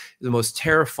waterspout. The most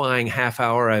terrifying half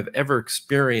hour I've ever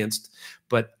experienced.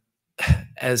 But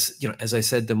as I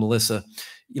said to Melissa,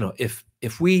 if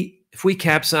we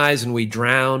capsize and we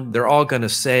drown, they're all going to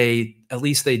say, at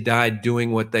least they died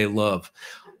doing what they love.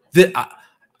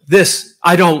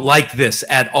 I don't like this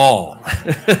at all.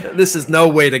 This is no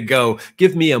way to go.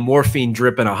 Give me a morphine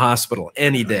drip in a hospital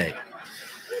any day.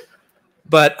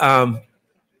 But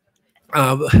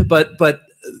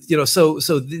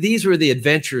so these were the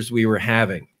adventures we were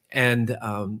having. And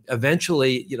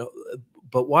eventually,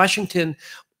 but Washington,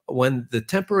 when the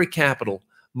temporary capital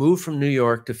moved from New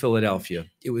York to Philadelphia,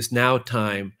 it was now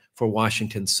time for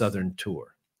Washington's Southern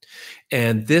tour.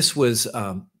 And this was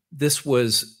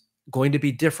going to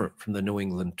be different from the New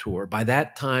England tour. By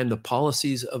that time, the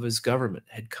policies of his government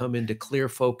had come into clear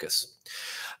focus.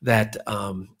 That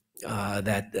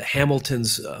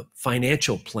Hamilton's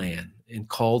financial plan and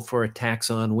called for a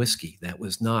tax on whiskey that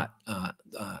was not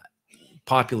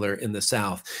popular in the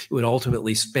South. It would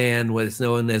ultimately span what is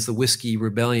known as the Whiskey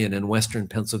Rebellion in Western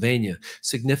Pennsylvania,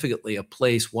 significantly a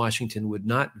place Washington would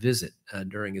not visit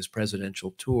during his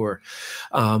presidential tour.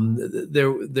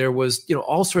 There was,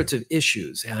 all sorts of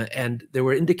issues, and there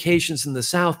were indications in the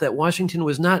South that Washington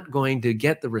was not going to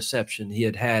get the reception he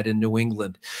had had in New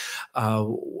England.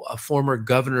 A former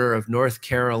governor of North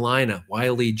Carolina,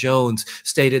 Wiley Jones,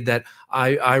 stated that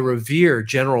I revere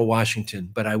General Washington,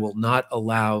 but I will not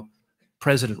allow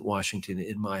President Washington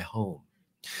in my home.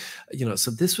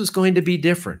 So this was going to be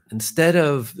different. Instead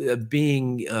of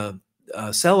being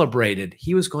celebrated,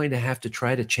 he was going to have to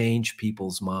try to change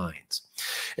people's minds.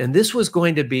 And this was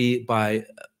going to be, by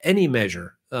any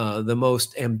measure, the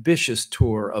most ambitious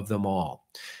tour of them all.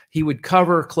 He would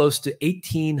cover close to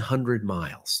 1,800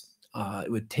 miles.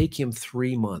 It would take him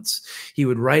 3 months. He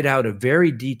would write out a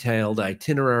very detailed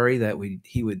itinerary that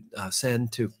he would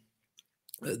send to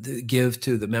give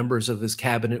to the members of his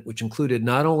cabinet, which included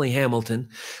not only Hamilton,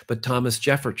 but Thomas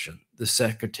Jefferson, the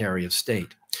Secretary of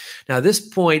State. Now, at this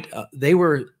point,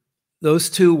 those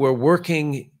two were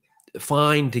working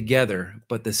fine together,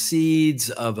 but the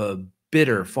seeds of a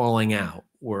bitter falling out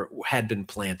had been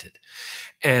planted,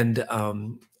 and the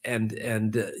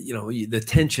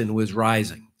tension was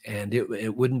rising. And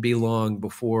it wouldn't be long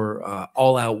before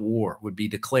all-out war would be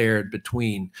declared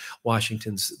between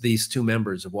these two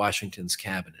members of Washington's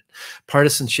cabinet.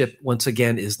 Partisanship, once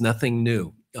again, is nothing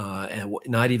new, and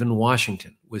not even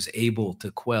Washington was able to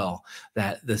quell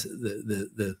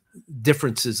the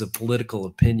differences of political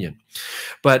opinion.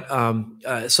 But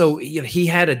so he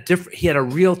had a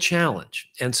real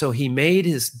challenge, and so he made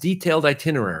his detailed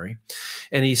itinerary,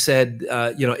 and he said,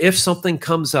 if something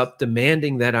comes up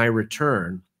demanding that I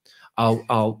return,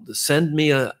 I'll send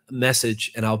me a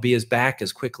message and I'll be back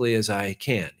as quickly as I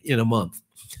can in a month.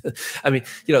 I mean,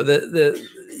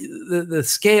 the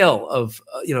scale of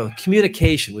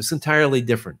communication was entirely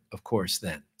different, of course,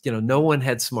 then. No one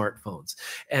had smartphones,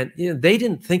 and they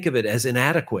didn't think of it as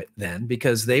inadequate then,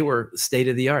 because they were state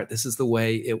of the art. This is the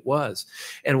way it was.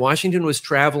 And Washington was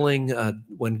traveling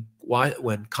when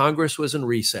Congress was in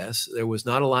recess. There was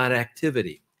not a lot of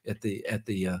activity at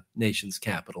the nation's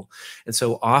capital, and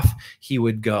so off he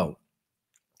would go.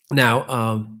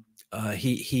 Now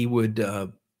he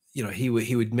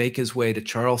would make his way to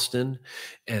Charleston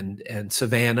and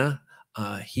Savannah.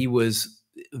 He was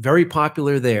very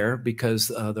popular there because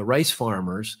the rice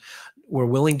farmers were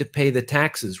willing to pay the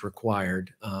taxes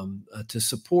required to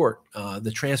support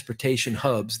the transportation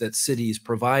hubs that cities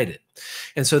provided.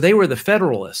 And so they were the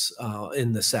Federalists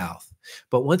in the South.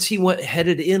 But once he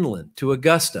headed inland to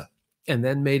Augusta and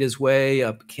then made his way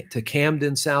up to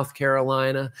Camden, South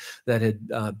Carolina, that had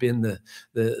been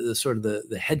the sort of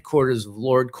the headquarters of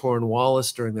Lord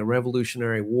Cornwallis during the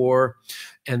Revolutionary War,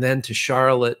 and then to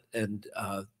Charlotte and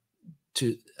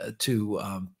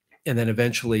and then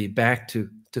eventually back to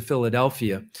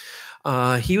Philadelphia,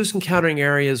 he was encountering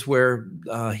areas where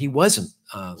he wasn't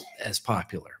as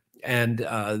popular. And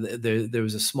there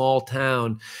was a small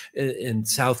town in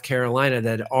South Carolina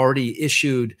that had already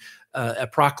issued a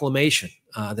proclamation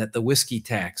that the whiskey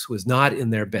tax was not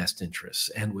in their best interests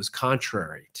and was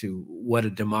contrary to what a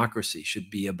democracy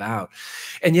should be about.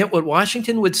 And yet what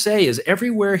Washington would say is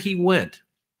everywhere he went,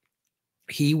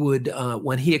 he would,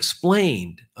 when he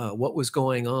explained what was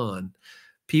going on,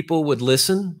 people would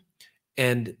listen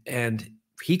and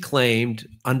he claimed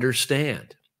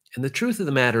understand. And the truth of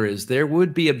the matter is there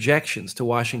would be objections to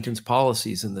Washington's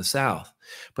policies in the South,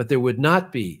 but there would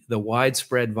not be the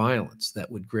widespread violence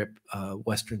that would grip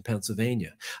Western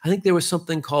Pennsylvania. I think there was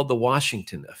something called the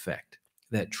Washington effect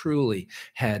that truly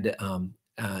had an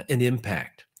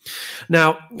impact.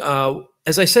 Now,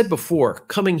 as I said before,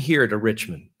 coming here to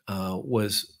Richmond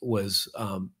was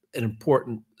an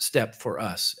important step for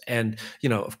us. And,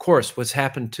 of course, what's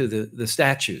happened to the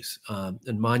statues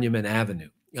in Monument Avenue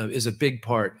is a big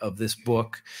part of this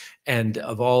book and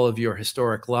of all of your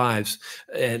historic lives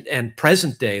and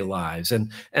present day lives.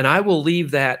 And I will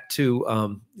leave that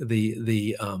to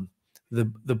the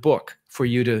book for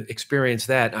you to experience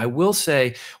that. I will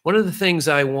say one of the things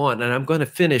I want, and I'm going to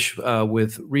finish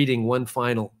with reading one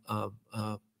final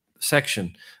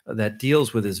section that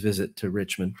deals with his visit to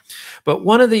Richmond. But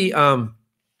when he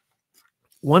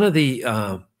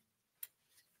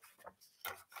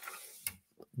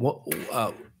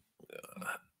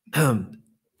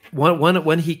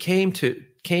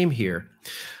came here,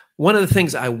 one of the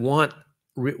things I want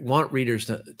readers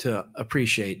to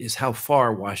appreciate is how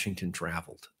far Washington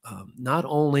traveled, not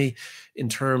only in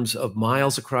terms of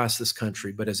miles across this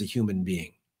country, but as a human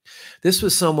being. This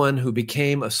was someone who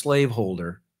became a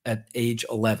slaveholder at age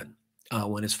 11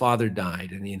 when his father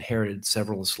died, and he inherited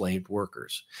several enslaved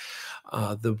workers.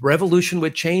 The revolution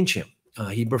would change him.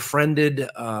 He befriended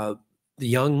the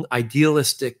young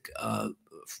idealistic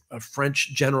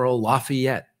French general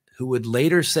Lafayette, who would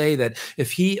later say that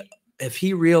if he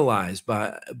realized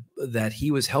that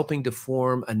he was helping to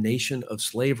form a nation of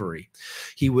slavery,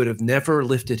 he would have never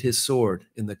lifted his sword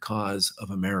in the cause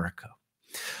of America.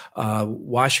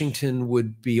 Washington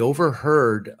would be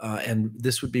overheard, and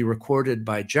this would be recorded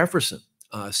by Jefferson,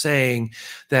 saying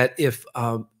that if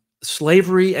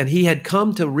slavery, and he had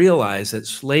come to realize that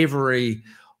slavery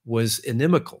was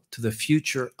inimical to the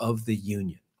future of the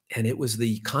Union. And it was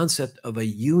the concept of a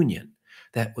union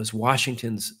that was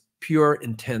Washington's pure,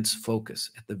 intense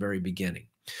focus at the very beginning.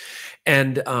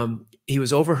 And he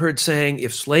was overheard saying,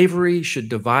 if slavery should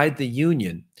divide the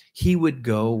Union, he would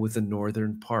go with the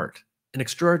northern part. An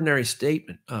extraordinary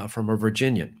statement from a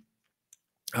Virginian.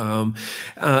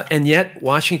 And yet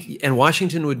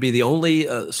Washington would be the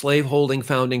only slaveholding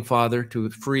founding father to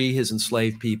free his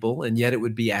enslaved people, and yet it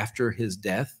would be after his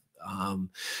death.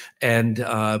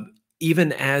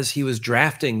 Even as he was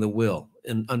drafting the will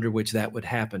under which that would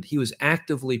happen, he was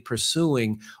actively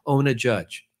pursuing Ona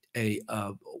Judge,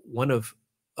 one of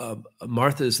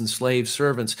Martha's enslaved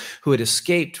servants who had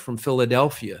escaped from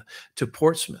Philadelphia to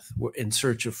Portsmouth in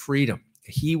search of freedom.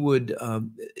 He would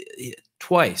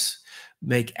twice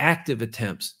make active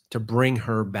attempts to bring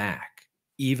her back,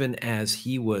 even as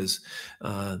he was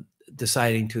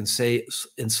deciding to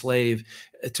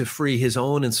to free his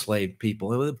own enslaved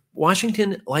people.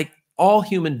 Washington, like all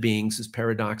human beings, is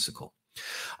paradoxical.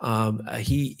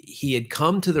 He had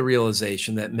come to the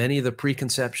realization that many of the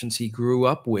preconceptions he grew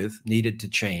up with needed to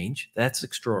change. That's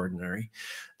extraordinary.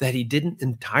 That he didn't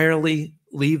entirely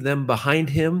leave them behind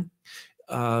him,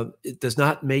 it does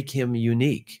not make him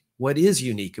unique. What is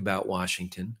unique about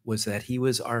Washington was that he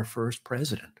was our first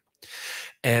president,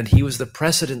 and he was the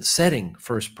precedent-setting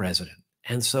first president.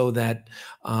 And so that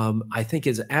I think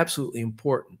is absolutely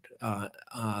important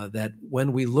that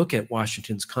when we look at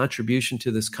Washington's contribution to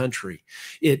this country,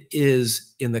 it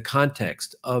is in the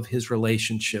context of his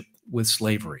relationship with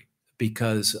slavery,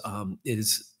 because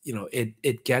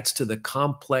it gets to the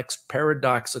complex,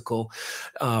 paradoxical,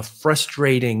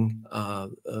 frustrating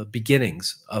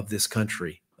beginnings of this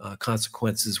country,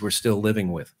 consequences we're still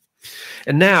living with.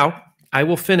 And now I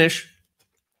will finish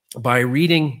by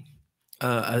reading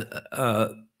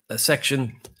a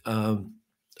section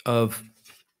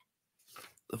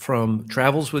from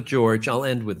Travels with George. I'll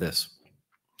end with this.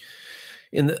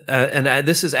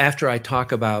 This is after I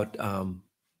talk about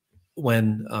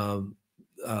when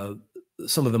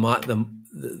some of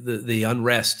the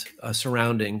unrest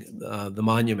surrounding the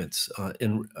monuments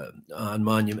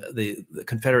the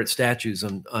Confederate statues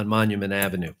on Monument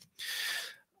Avenue.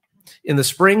 In the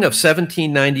spring of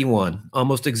 1791,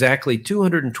 almost exactly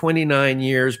 229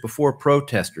 years before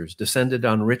protesters descended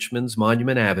on Richmond's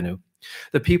Monument Avenue,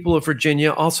 the people of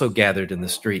Virginia also gathered in the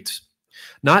streets,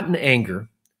 not in anger,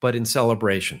 but in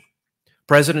celebration.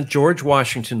 President George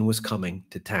Washington was coming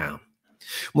to town.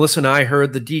 Melissa and I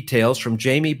heard the details from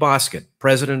Jamie Boscott,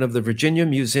 president of the Virginia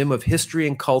Museum of History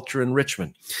and Culture in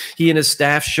Richmond. He and his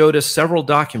staff showed us several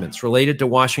documents related to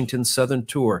Washington's southern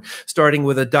tour, starting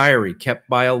with a diary kept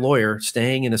by a lawyer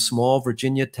staying in a small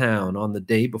Virginia town on the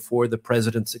day before the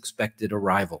president's expected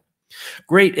arrival.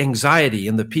 Great anxiety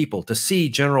in the people to see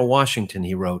General Washington,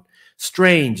 he wrote.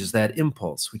 Strange is that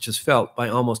impulse which is felt by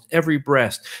almost every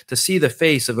breast to see the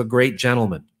face of a great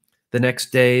gentleman. The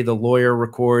next day, the lawyer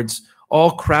records,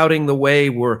 all crowding the way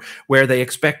where they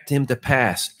expect him to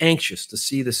pass, anxious to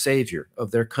see the savior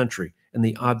of their country and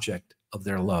the object of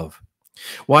their love.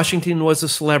 Washington was a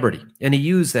celebrity, and he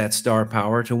used that star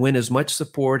power to win as much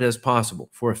support as possible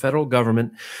for a federal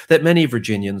government that many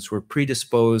Virginians were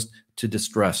predisposed to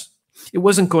distrust. It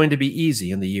wasn't going to be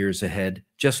easy in the years ahead.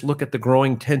 Just look at the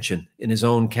growing tension in his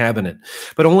own cabinet.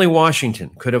 But only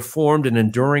Washington could have formed an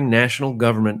enduring national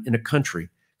government in a country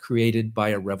created by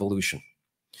a revolution.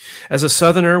 As a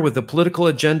Southerner with the political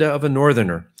agenda of a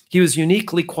Northerner, he was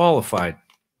uniquely qualified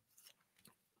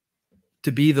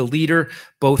to be the leader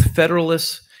both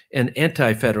Federalists and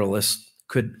Anti-Federalists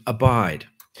could abide.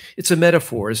 It's a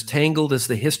metaphor as tangled as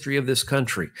the history of this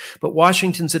country, but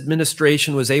Washington's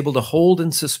administration was able to hold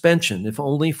in suspension, if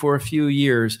only for a few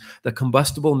years, the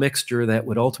combustible mixture that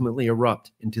would ultimately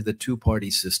erupt into the two-party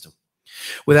system.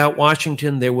 Without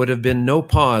Washington, there would have been no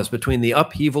pause between the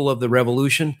upheaval of the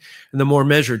revolution and the more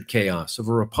measured chaos of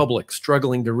a republic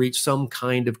struggling to reach some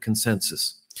kind of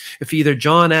consensus. If either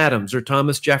John Adams or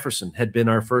Thomas Jefferson had been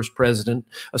our first president,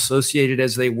 associated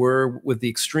as they were with the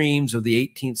extremes of the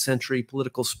 18th century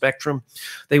political spectrum,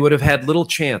 they would have had little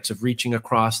chance of reaching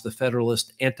across the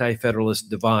Federalist-Anti-Federalist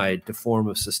divide to form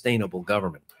a sustainable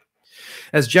government.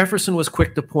 As Jefferson was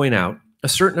quick to point out, a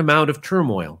certain amount of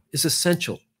turmoil is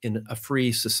essential in a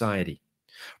free society.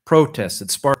 Protests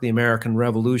had sparked the American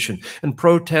Revolution, and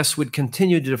protests would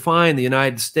continue to define the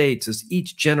United States as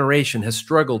each generation has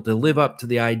struggled to live up to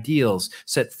the ideals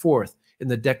set forth in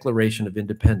the Declaration of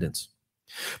Independence.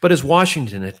 But as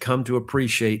Washington had come to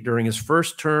appreciate during his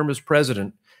first term as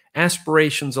president,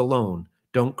 aspirations alone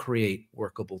don't create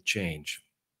workable change.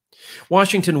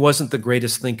 Washington wasn't the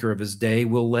greatest thinker of his day.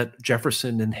 We'll let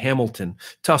Jefferson and Hamilton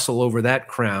tussle over that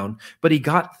crown, but he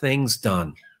got things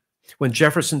done. When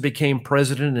Jefferson became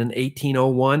president in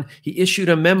 1801, he issued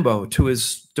a memo to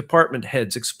his department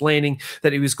heads explaining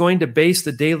that he was going to base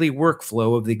the daily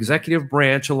workflow of the executive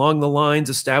branch along the lines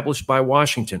established by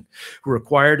Washington, who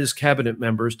required his cabinet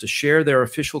members to share their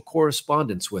official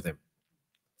correspondence with him.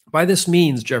 By this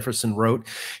means, Jefferson wrote,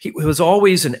 he was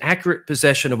always in accurate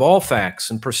possession of all facts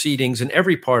and proceedings in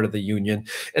every part of the Union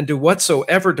and to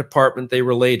whatsoever department they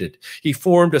related. He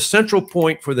formed a central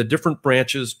point for the different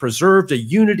branches, preserved a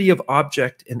unity of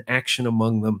object and action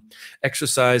among them,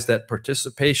 exercised that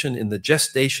participation in the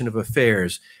gestation of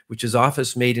affairs which his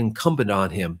office made incumbent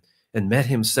on him, and met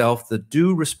himself the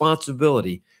due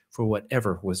responsibility for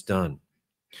whatever was done.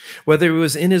 Whether he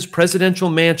was in his presidential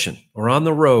mansion or on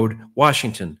the road,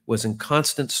 Washington was in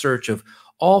constant search of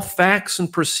all facts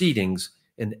and proceedings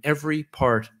in every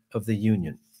part of the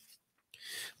Union.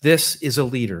 This is a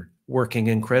leader working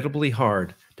incredibly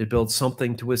hard to build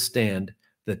something to withstand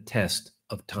the test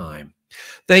of time.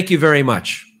 Thank you very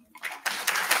much.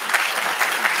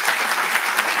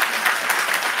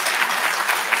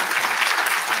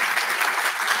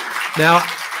 Now,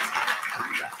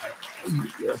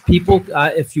 people,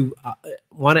 if you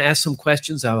want to ask some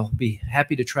questions, I'll be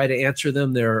happy to try to answer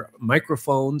them. There are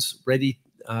microphones ready.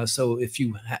 So if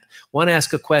you want to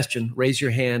ask a question, raise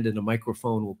your hand and a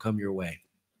microphone will come your way.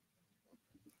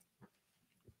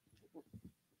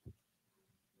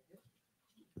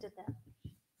 Did that.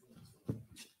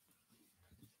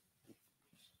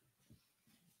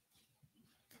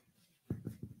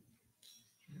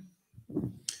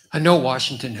 I know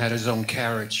Washington had his own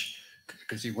carriage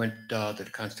because he went to the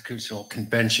Constitutional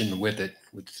Convention with it,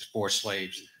 with his 4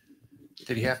 slaves.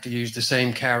 Did he have to use the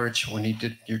same carriage when he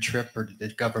did your trip, or did the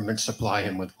government supply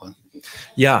him with one?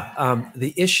 Yeah,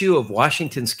 the issue of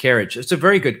Washington's carriage, it's a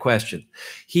very good question.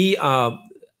 He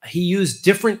used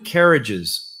different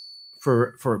carriages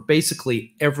for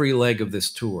basically every leg of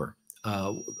this tour.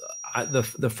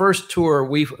 The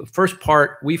first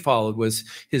part we followed was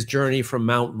his journey from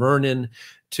Mount Vernon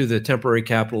to the temporary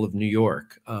capital of New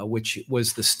York, which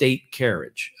was the state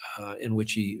carriage in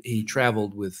which he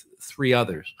traveled with 3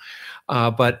 others.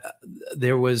 But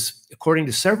there was, according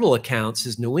to several accounts,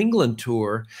 his New England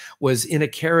tour was in a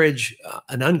carriage,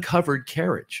 an uncovered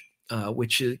carriage,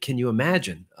 which can you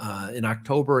imagine in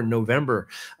October and November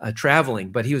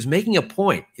traveling? But he was making a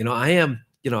point. I am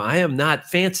not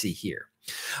fancy here.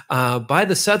 By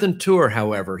the Southern tour,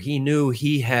 however, he knew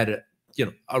he had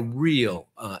a real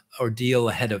ordeal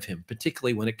ahead of him,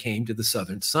 particularly when it came to the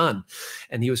southern sun.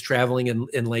 And he was traveling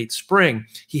in late spring.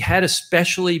 He had a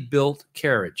specially built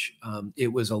carriage.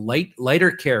 It was a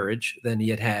lighter carriage than he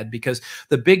had because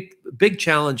the big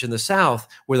challenge in the South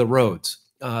were the roads.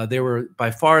 They were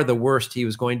by far the worst he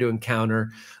was going to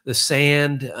encounter. The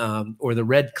sand or the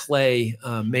red clay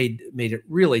made it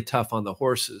really tough on the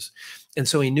horses. And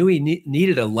so he knew he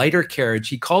needed a lighter carriage.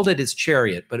 He called it his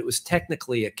chariot, but it was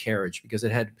technically a carriage because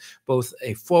it had both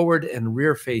a forward and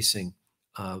rear-facing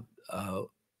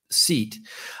seat.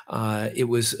 It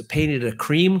was painted a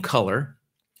cream color.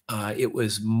 It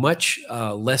was much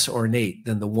less ornate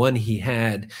than the one he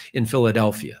had in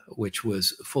Philadelphia, which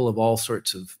was full of all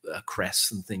sorts of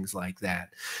crests and things like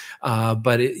that.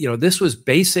 But this was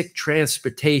basic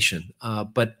transportation,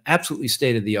 but absolutely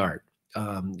state of the art.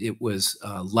 It was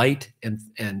light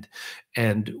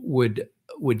and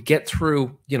would get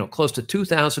through close to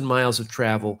 2,000 miles of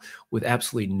travel with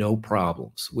absolutely no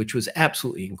problems, which was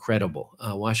absolutely incredible.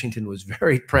 Washington was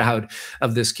very proud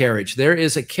of this carriage. There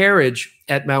is a carriage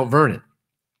at Mount Vernon,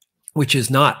 which is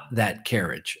not that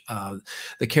carriage.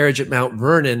 The carriage at Mount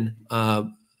Vernon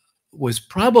was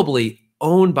probably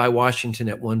owned by Washington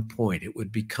at one point. It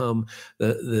would become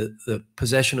the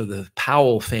possession of the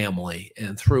Powell family,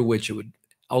 and through which it would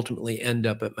ultimately end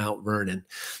up at Mount Vernon.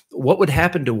 What would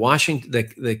happen to Washington,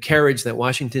 the carriage that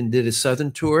Washington did his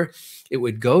Southern tour? It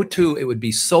would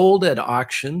be sold at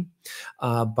auction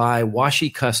by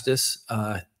Washi Custis,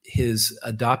 his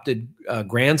adopted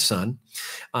grandson.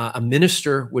 A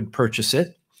minister would purchase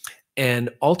it,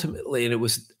 and ultimately, and it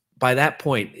was by that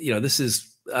point, this is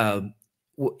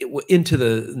into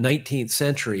the 19th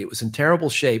century. It was in terrible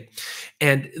shape.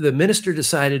 And the minister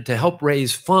decided to help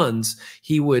raise funds,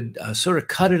 he would sort of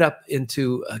cut it up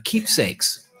into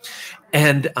keepsakes.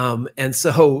 And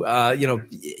so,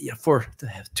 for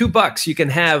 $2, you can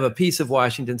have a piece of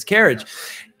Washington's carriage.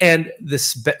 And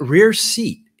this rear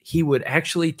seat, he would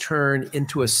actually turn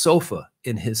into a sofa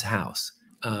in his house.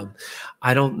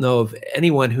 I don't know of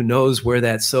anyone who knows where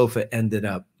that sofa ended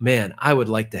up. Man, I would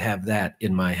like to have that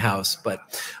in my house. But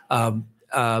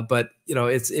it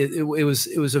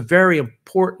was a very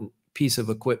important piece of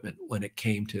equipment when it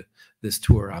came to this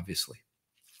tour, obviously.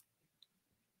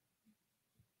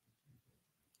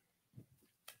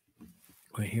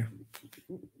 Right here.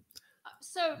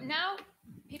 So now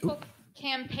people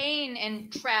campaign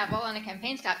and travel on a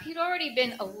campaign stop. He'd already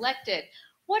been elected.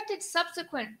 What did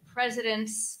subsequent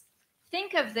presidents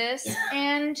think of this?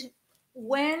 And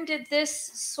when did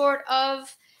this sort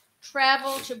of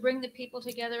travel to bring the people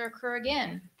together occur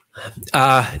again?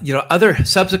 Other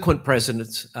subsequent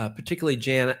presidents, particularly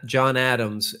John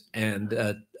Adams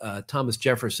and Thomas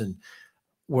Jefferson,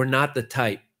 were not the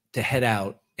type to head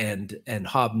out and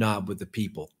hobnob with the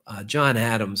people. John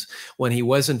Adams, when he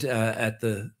wasn't at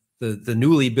the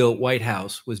newly built White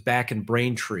House, was back in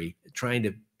Braintree trying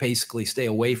to basically stay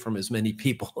away from as many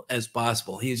people as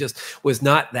possible. He just was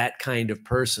not that kind of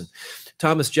person.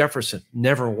 Thomas Jefferson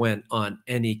never went on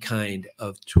any kind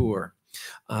of tour.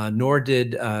 Nor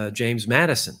did James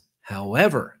Madison.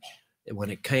 However, when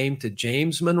it came to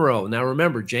James Monroe, now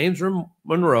remember, James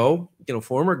Monroe,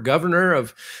 former governor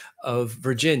of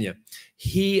Virginia,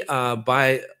 he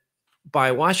by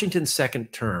Washington's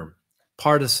second term,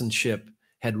 partisanship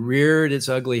had reared its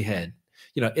ugly head.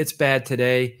 It's bad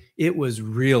today. It was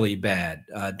really bad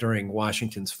during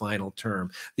Washington's final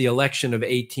term. The election of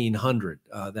 1800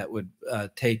 that would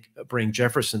bring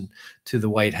Jefferson to the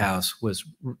White House was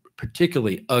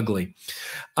particularly ugly.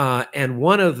 And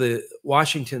one of the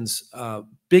Washington's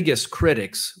biggest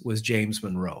critics was James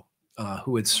Monroe,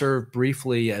 who had served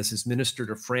briefly as his minister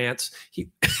to France.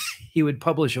 He would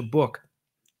publish a book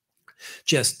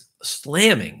just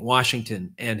slamming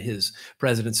Washington and his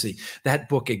presidency. That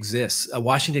book exists.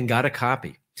 Washington got a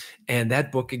copy, and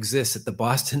that book exists at the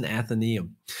Boston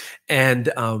Athenaeum. And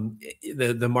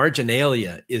the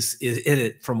marginalia is in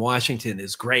it from Washington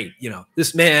is great.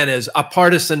 This man is a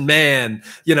partisan man.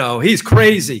 He's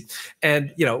crazy.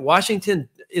 And Washington.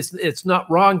 It's not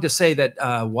wrong to say that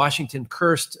Washington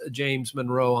cursed James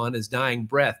Monroe on his dying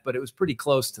breath, but it was pretty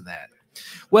close to that.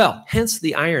 Well, hence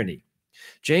the irony.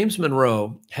 James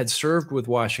Monroe had served with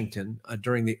Washington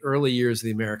during the early years of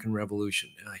the American Revolution.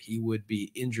 He would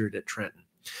be injured at Trenton.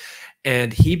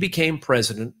 And he became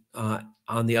president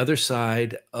on the other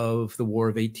side of the War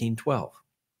of 1812.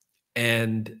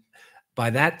 And by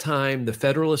that time, the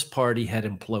Federalist Party had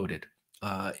imploded.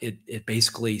 It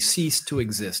basically ceased to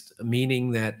exist,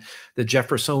 meaning that the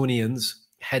Jeffersonians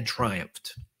had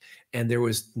triumphed. And there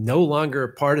was no longer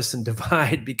a partisan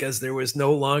divide because there was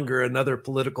no longer another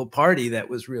political party that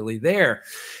was really there.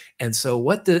 And so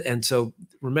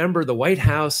remember, the White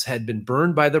House had been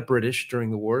burned by the British during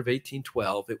the War of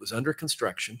 1812. It was under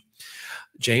construction.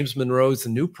 James Monroe is the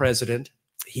new president.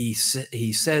 He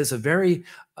says a very,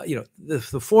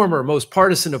 the former most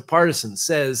partisan of partisans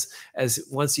says, as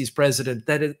once he's president,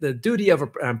 that the duty of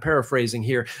I'm paraphrasing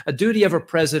here, a duty of a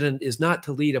president is not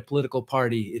to lead a political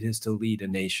party, it is to lead a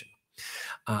nation.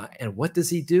 And what does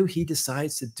he do? He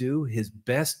decides to do his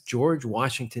best George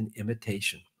Washington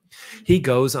imitation. He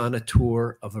goes on a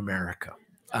tour of America.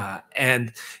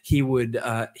 And he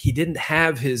didn't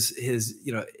have his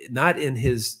not in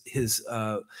his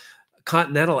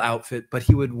continental outfit, but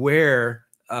he would wear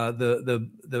a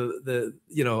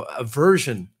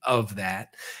version of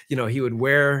that. He would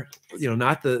wear,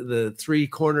 not the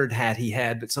three-cornered hat he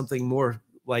had, but something more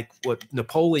like what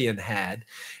Napoleon had.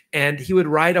 And he would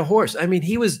ride a horse. I mean,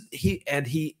 he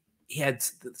had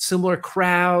similar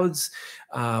crowds.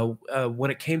 When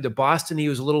it came to Boston, he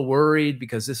was a little worried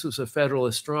because this was a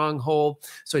Federalist stronghold.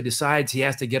 So he decides he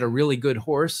has to get a really good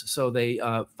horse. So they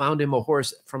found him a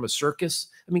horse from a circus.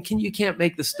 I mean, you can't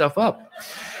make this stuff up.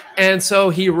 And so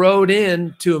he rode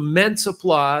in to immense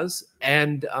applause.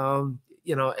 And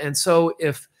and so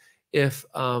if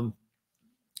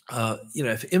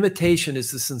imitation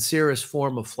is the sincerest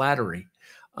form of flattery,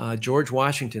 George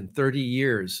Washington, 30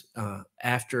 years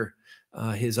after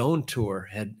his own tour,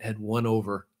 had won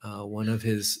over one of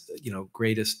his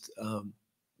greatest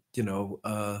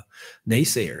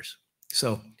naysayers.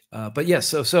 So, but yes,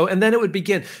 so and then it would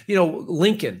begin.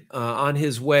 Lincoln on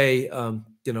his way,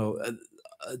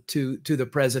 to the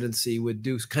presidency would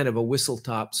do kind of a whistle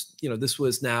tops. This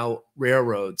was now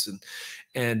railroads,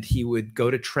 and he would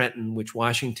go to Trenton, which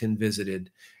Washington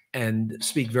visited, and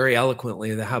speak very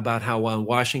eloquently about how when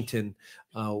Washington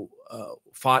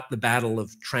fought the Battle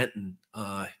of Trenton,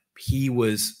 he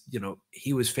was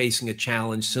facing a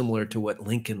challenge similar to what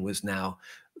Lincoln was now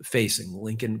facing.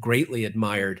 Lincoln greatly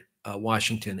admired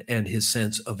Washington and his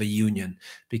sense of a union,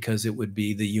 because it would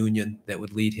be the union that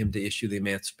would lead him to issue the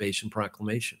Emancipation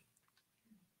Proclamation.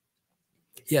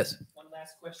 Yes. One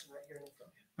last question right here in the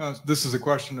front. This is a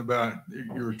question about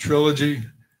your trilogy.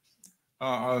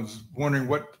 I was wondering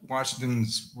what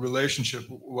Washington's relationship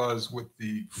was with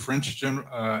the French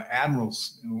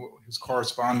admirals, his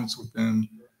correspondence with them,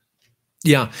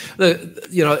 Yeah,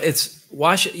 it's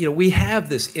Washington. We have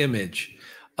this image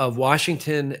of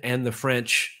Washington and the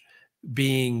French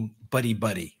being buddy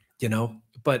buddy.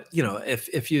 But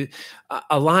if you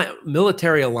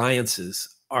military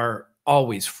alliances are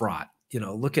always fraught.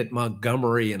 Look at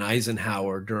Montgomery and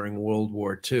Eisenhower during World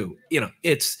War II.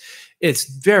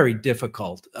 It's very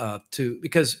difficult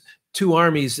because two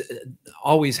armies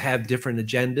always have different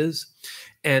agendas.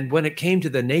 And when it came to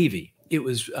the Navy, it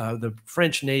was the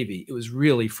French Navy. It was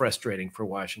really frustrating for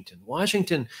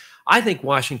Washington. I think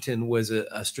Washington was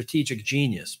a strategic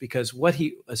genius because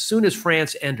as soon as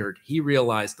France entered, he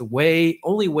realized the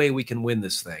only way we can win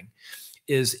this thing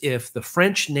is if the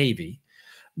French Navy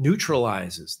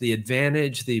neutralizes the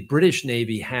advantage the British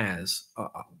Navy has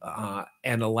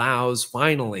and allows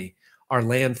finally our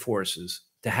land forces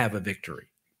to have a victory.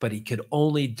 But he could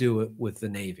only do it with the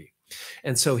Navy.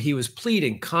 And so he was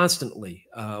pleading constantly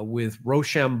with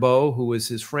Rochambeau, who was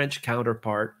his French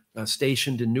counterpart,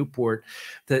 stationed in Newport,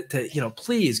 that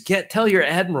please tell your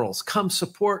admirals, come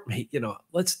support me.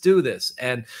 Let's do this.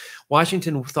 And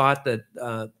Washington thought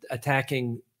that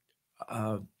attacking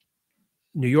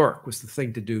New York was the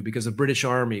thing to do because the British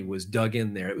Army was dug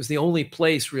in there. It was the only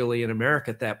place really in America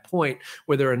at that point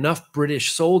where there were enough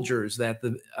British soldiers that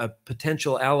a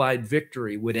potential Allied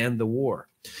victory would end the war.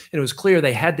 And it was clear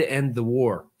they had to end the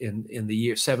war in the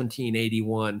year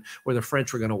 1781, where the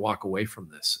French were going to walk away from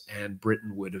this and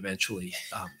Britain would eventually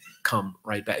come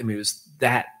right back. I mean, it was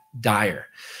that dire.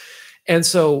 And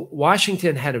so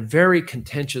Washington had a very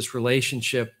contentious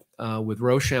relationship with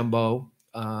Rochambeau.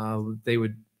 They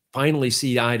would finally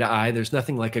see eye to eye. There's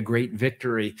nothing like a great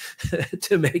victory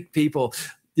to make people,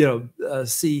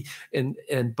 see.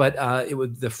 But it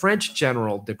would the French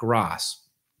general de Grasse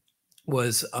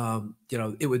was,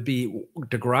 it would be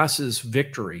de Grasse's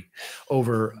victory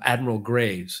over Admiral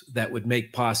Graves that would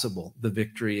make possible the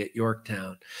victory at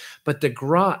Yorktown. But de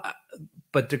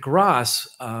Grasse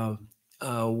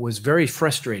was very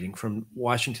frustrating from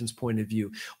Washington's point of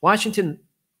view. Washington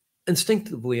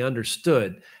instinctively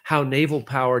understood how naval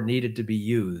power needed to be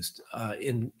used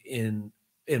in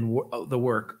the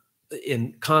work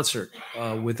in concert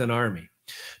with an army.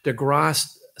 De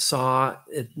Grasse saw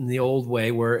it in the old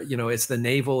way where it's the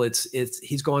naval,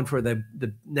 he's going for the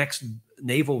next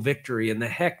naval victory, and the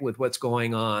heck with what's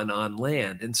going on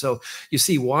land. And so you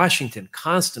see Washington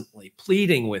constantly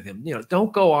pleading with him,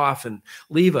 don't go off and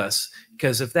leave us,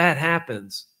 because if that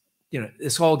happens,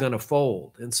 it's all going to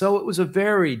fold. And so it was a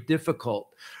very difficult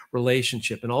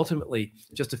relationship. And ultimately,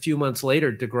 just a few months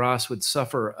later, de Grasse would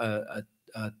suffer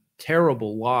a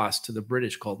terrible loss to the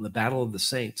British called the Battle of the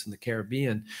Saints in the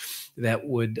Caribbean that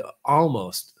would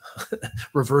almost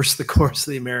reverse the course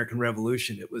of the American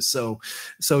Revolution. It was so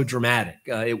dramatic.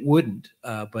 It wouldn't,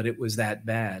 but it was that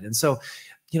bad. And so,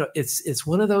 it's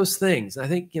one of those things. I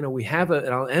think, we have and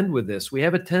I'll end with this, we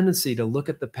have a tendency to look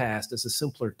at the past as a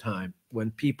simpler time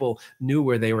when people knew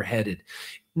where they were headed.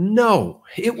 No,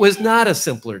 it was not a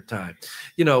simpler time.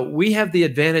 We have the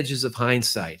advantages of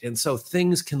hindsight, and so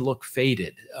things can look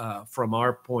faded from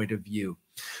our point of view.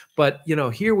 But,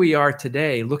 here we are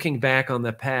today looking back on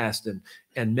the past,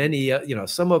 and many,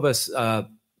 some of us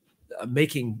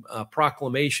making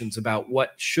proclamations about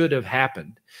what should have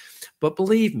happened. But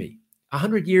believe me,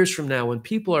 100 years from now, when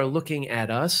people are looking at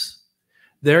us,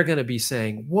 they're going to be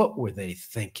saying, what were they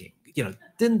thinking?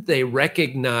 Didn't they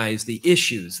recognize the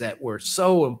issues that were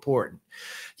so important?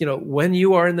 When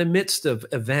you are in the midst of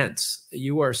events,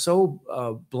 you are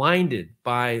so blinded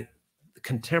by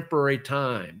contemporary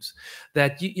times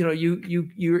that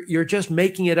you're just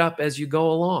making it up as you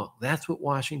go along. That's what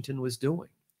Washington was doing.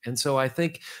 And so I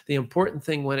think the important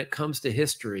thing when it comes to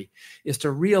history is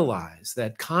to realize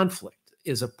that conflict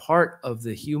is a part of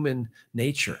the human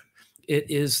nature.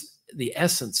 It is the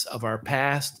essence of our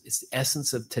past. It's the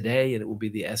essence of today, and it will be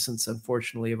the essence,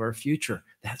 unfortunately, of our future.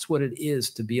 That's what it is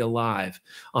to be alive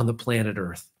on the planet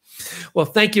Earth. Well,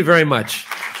 thank you very much.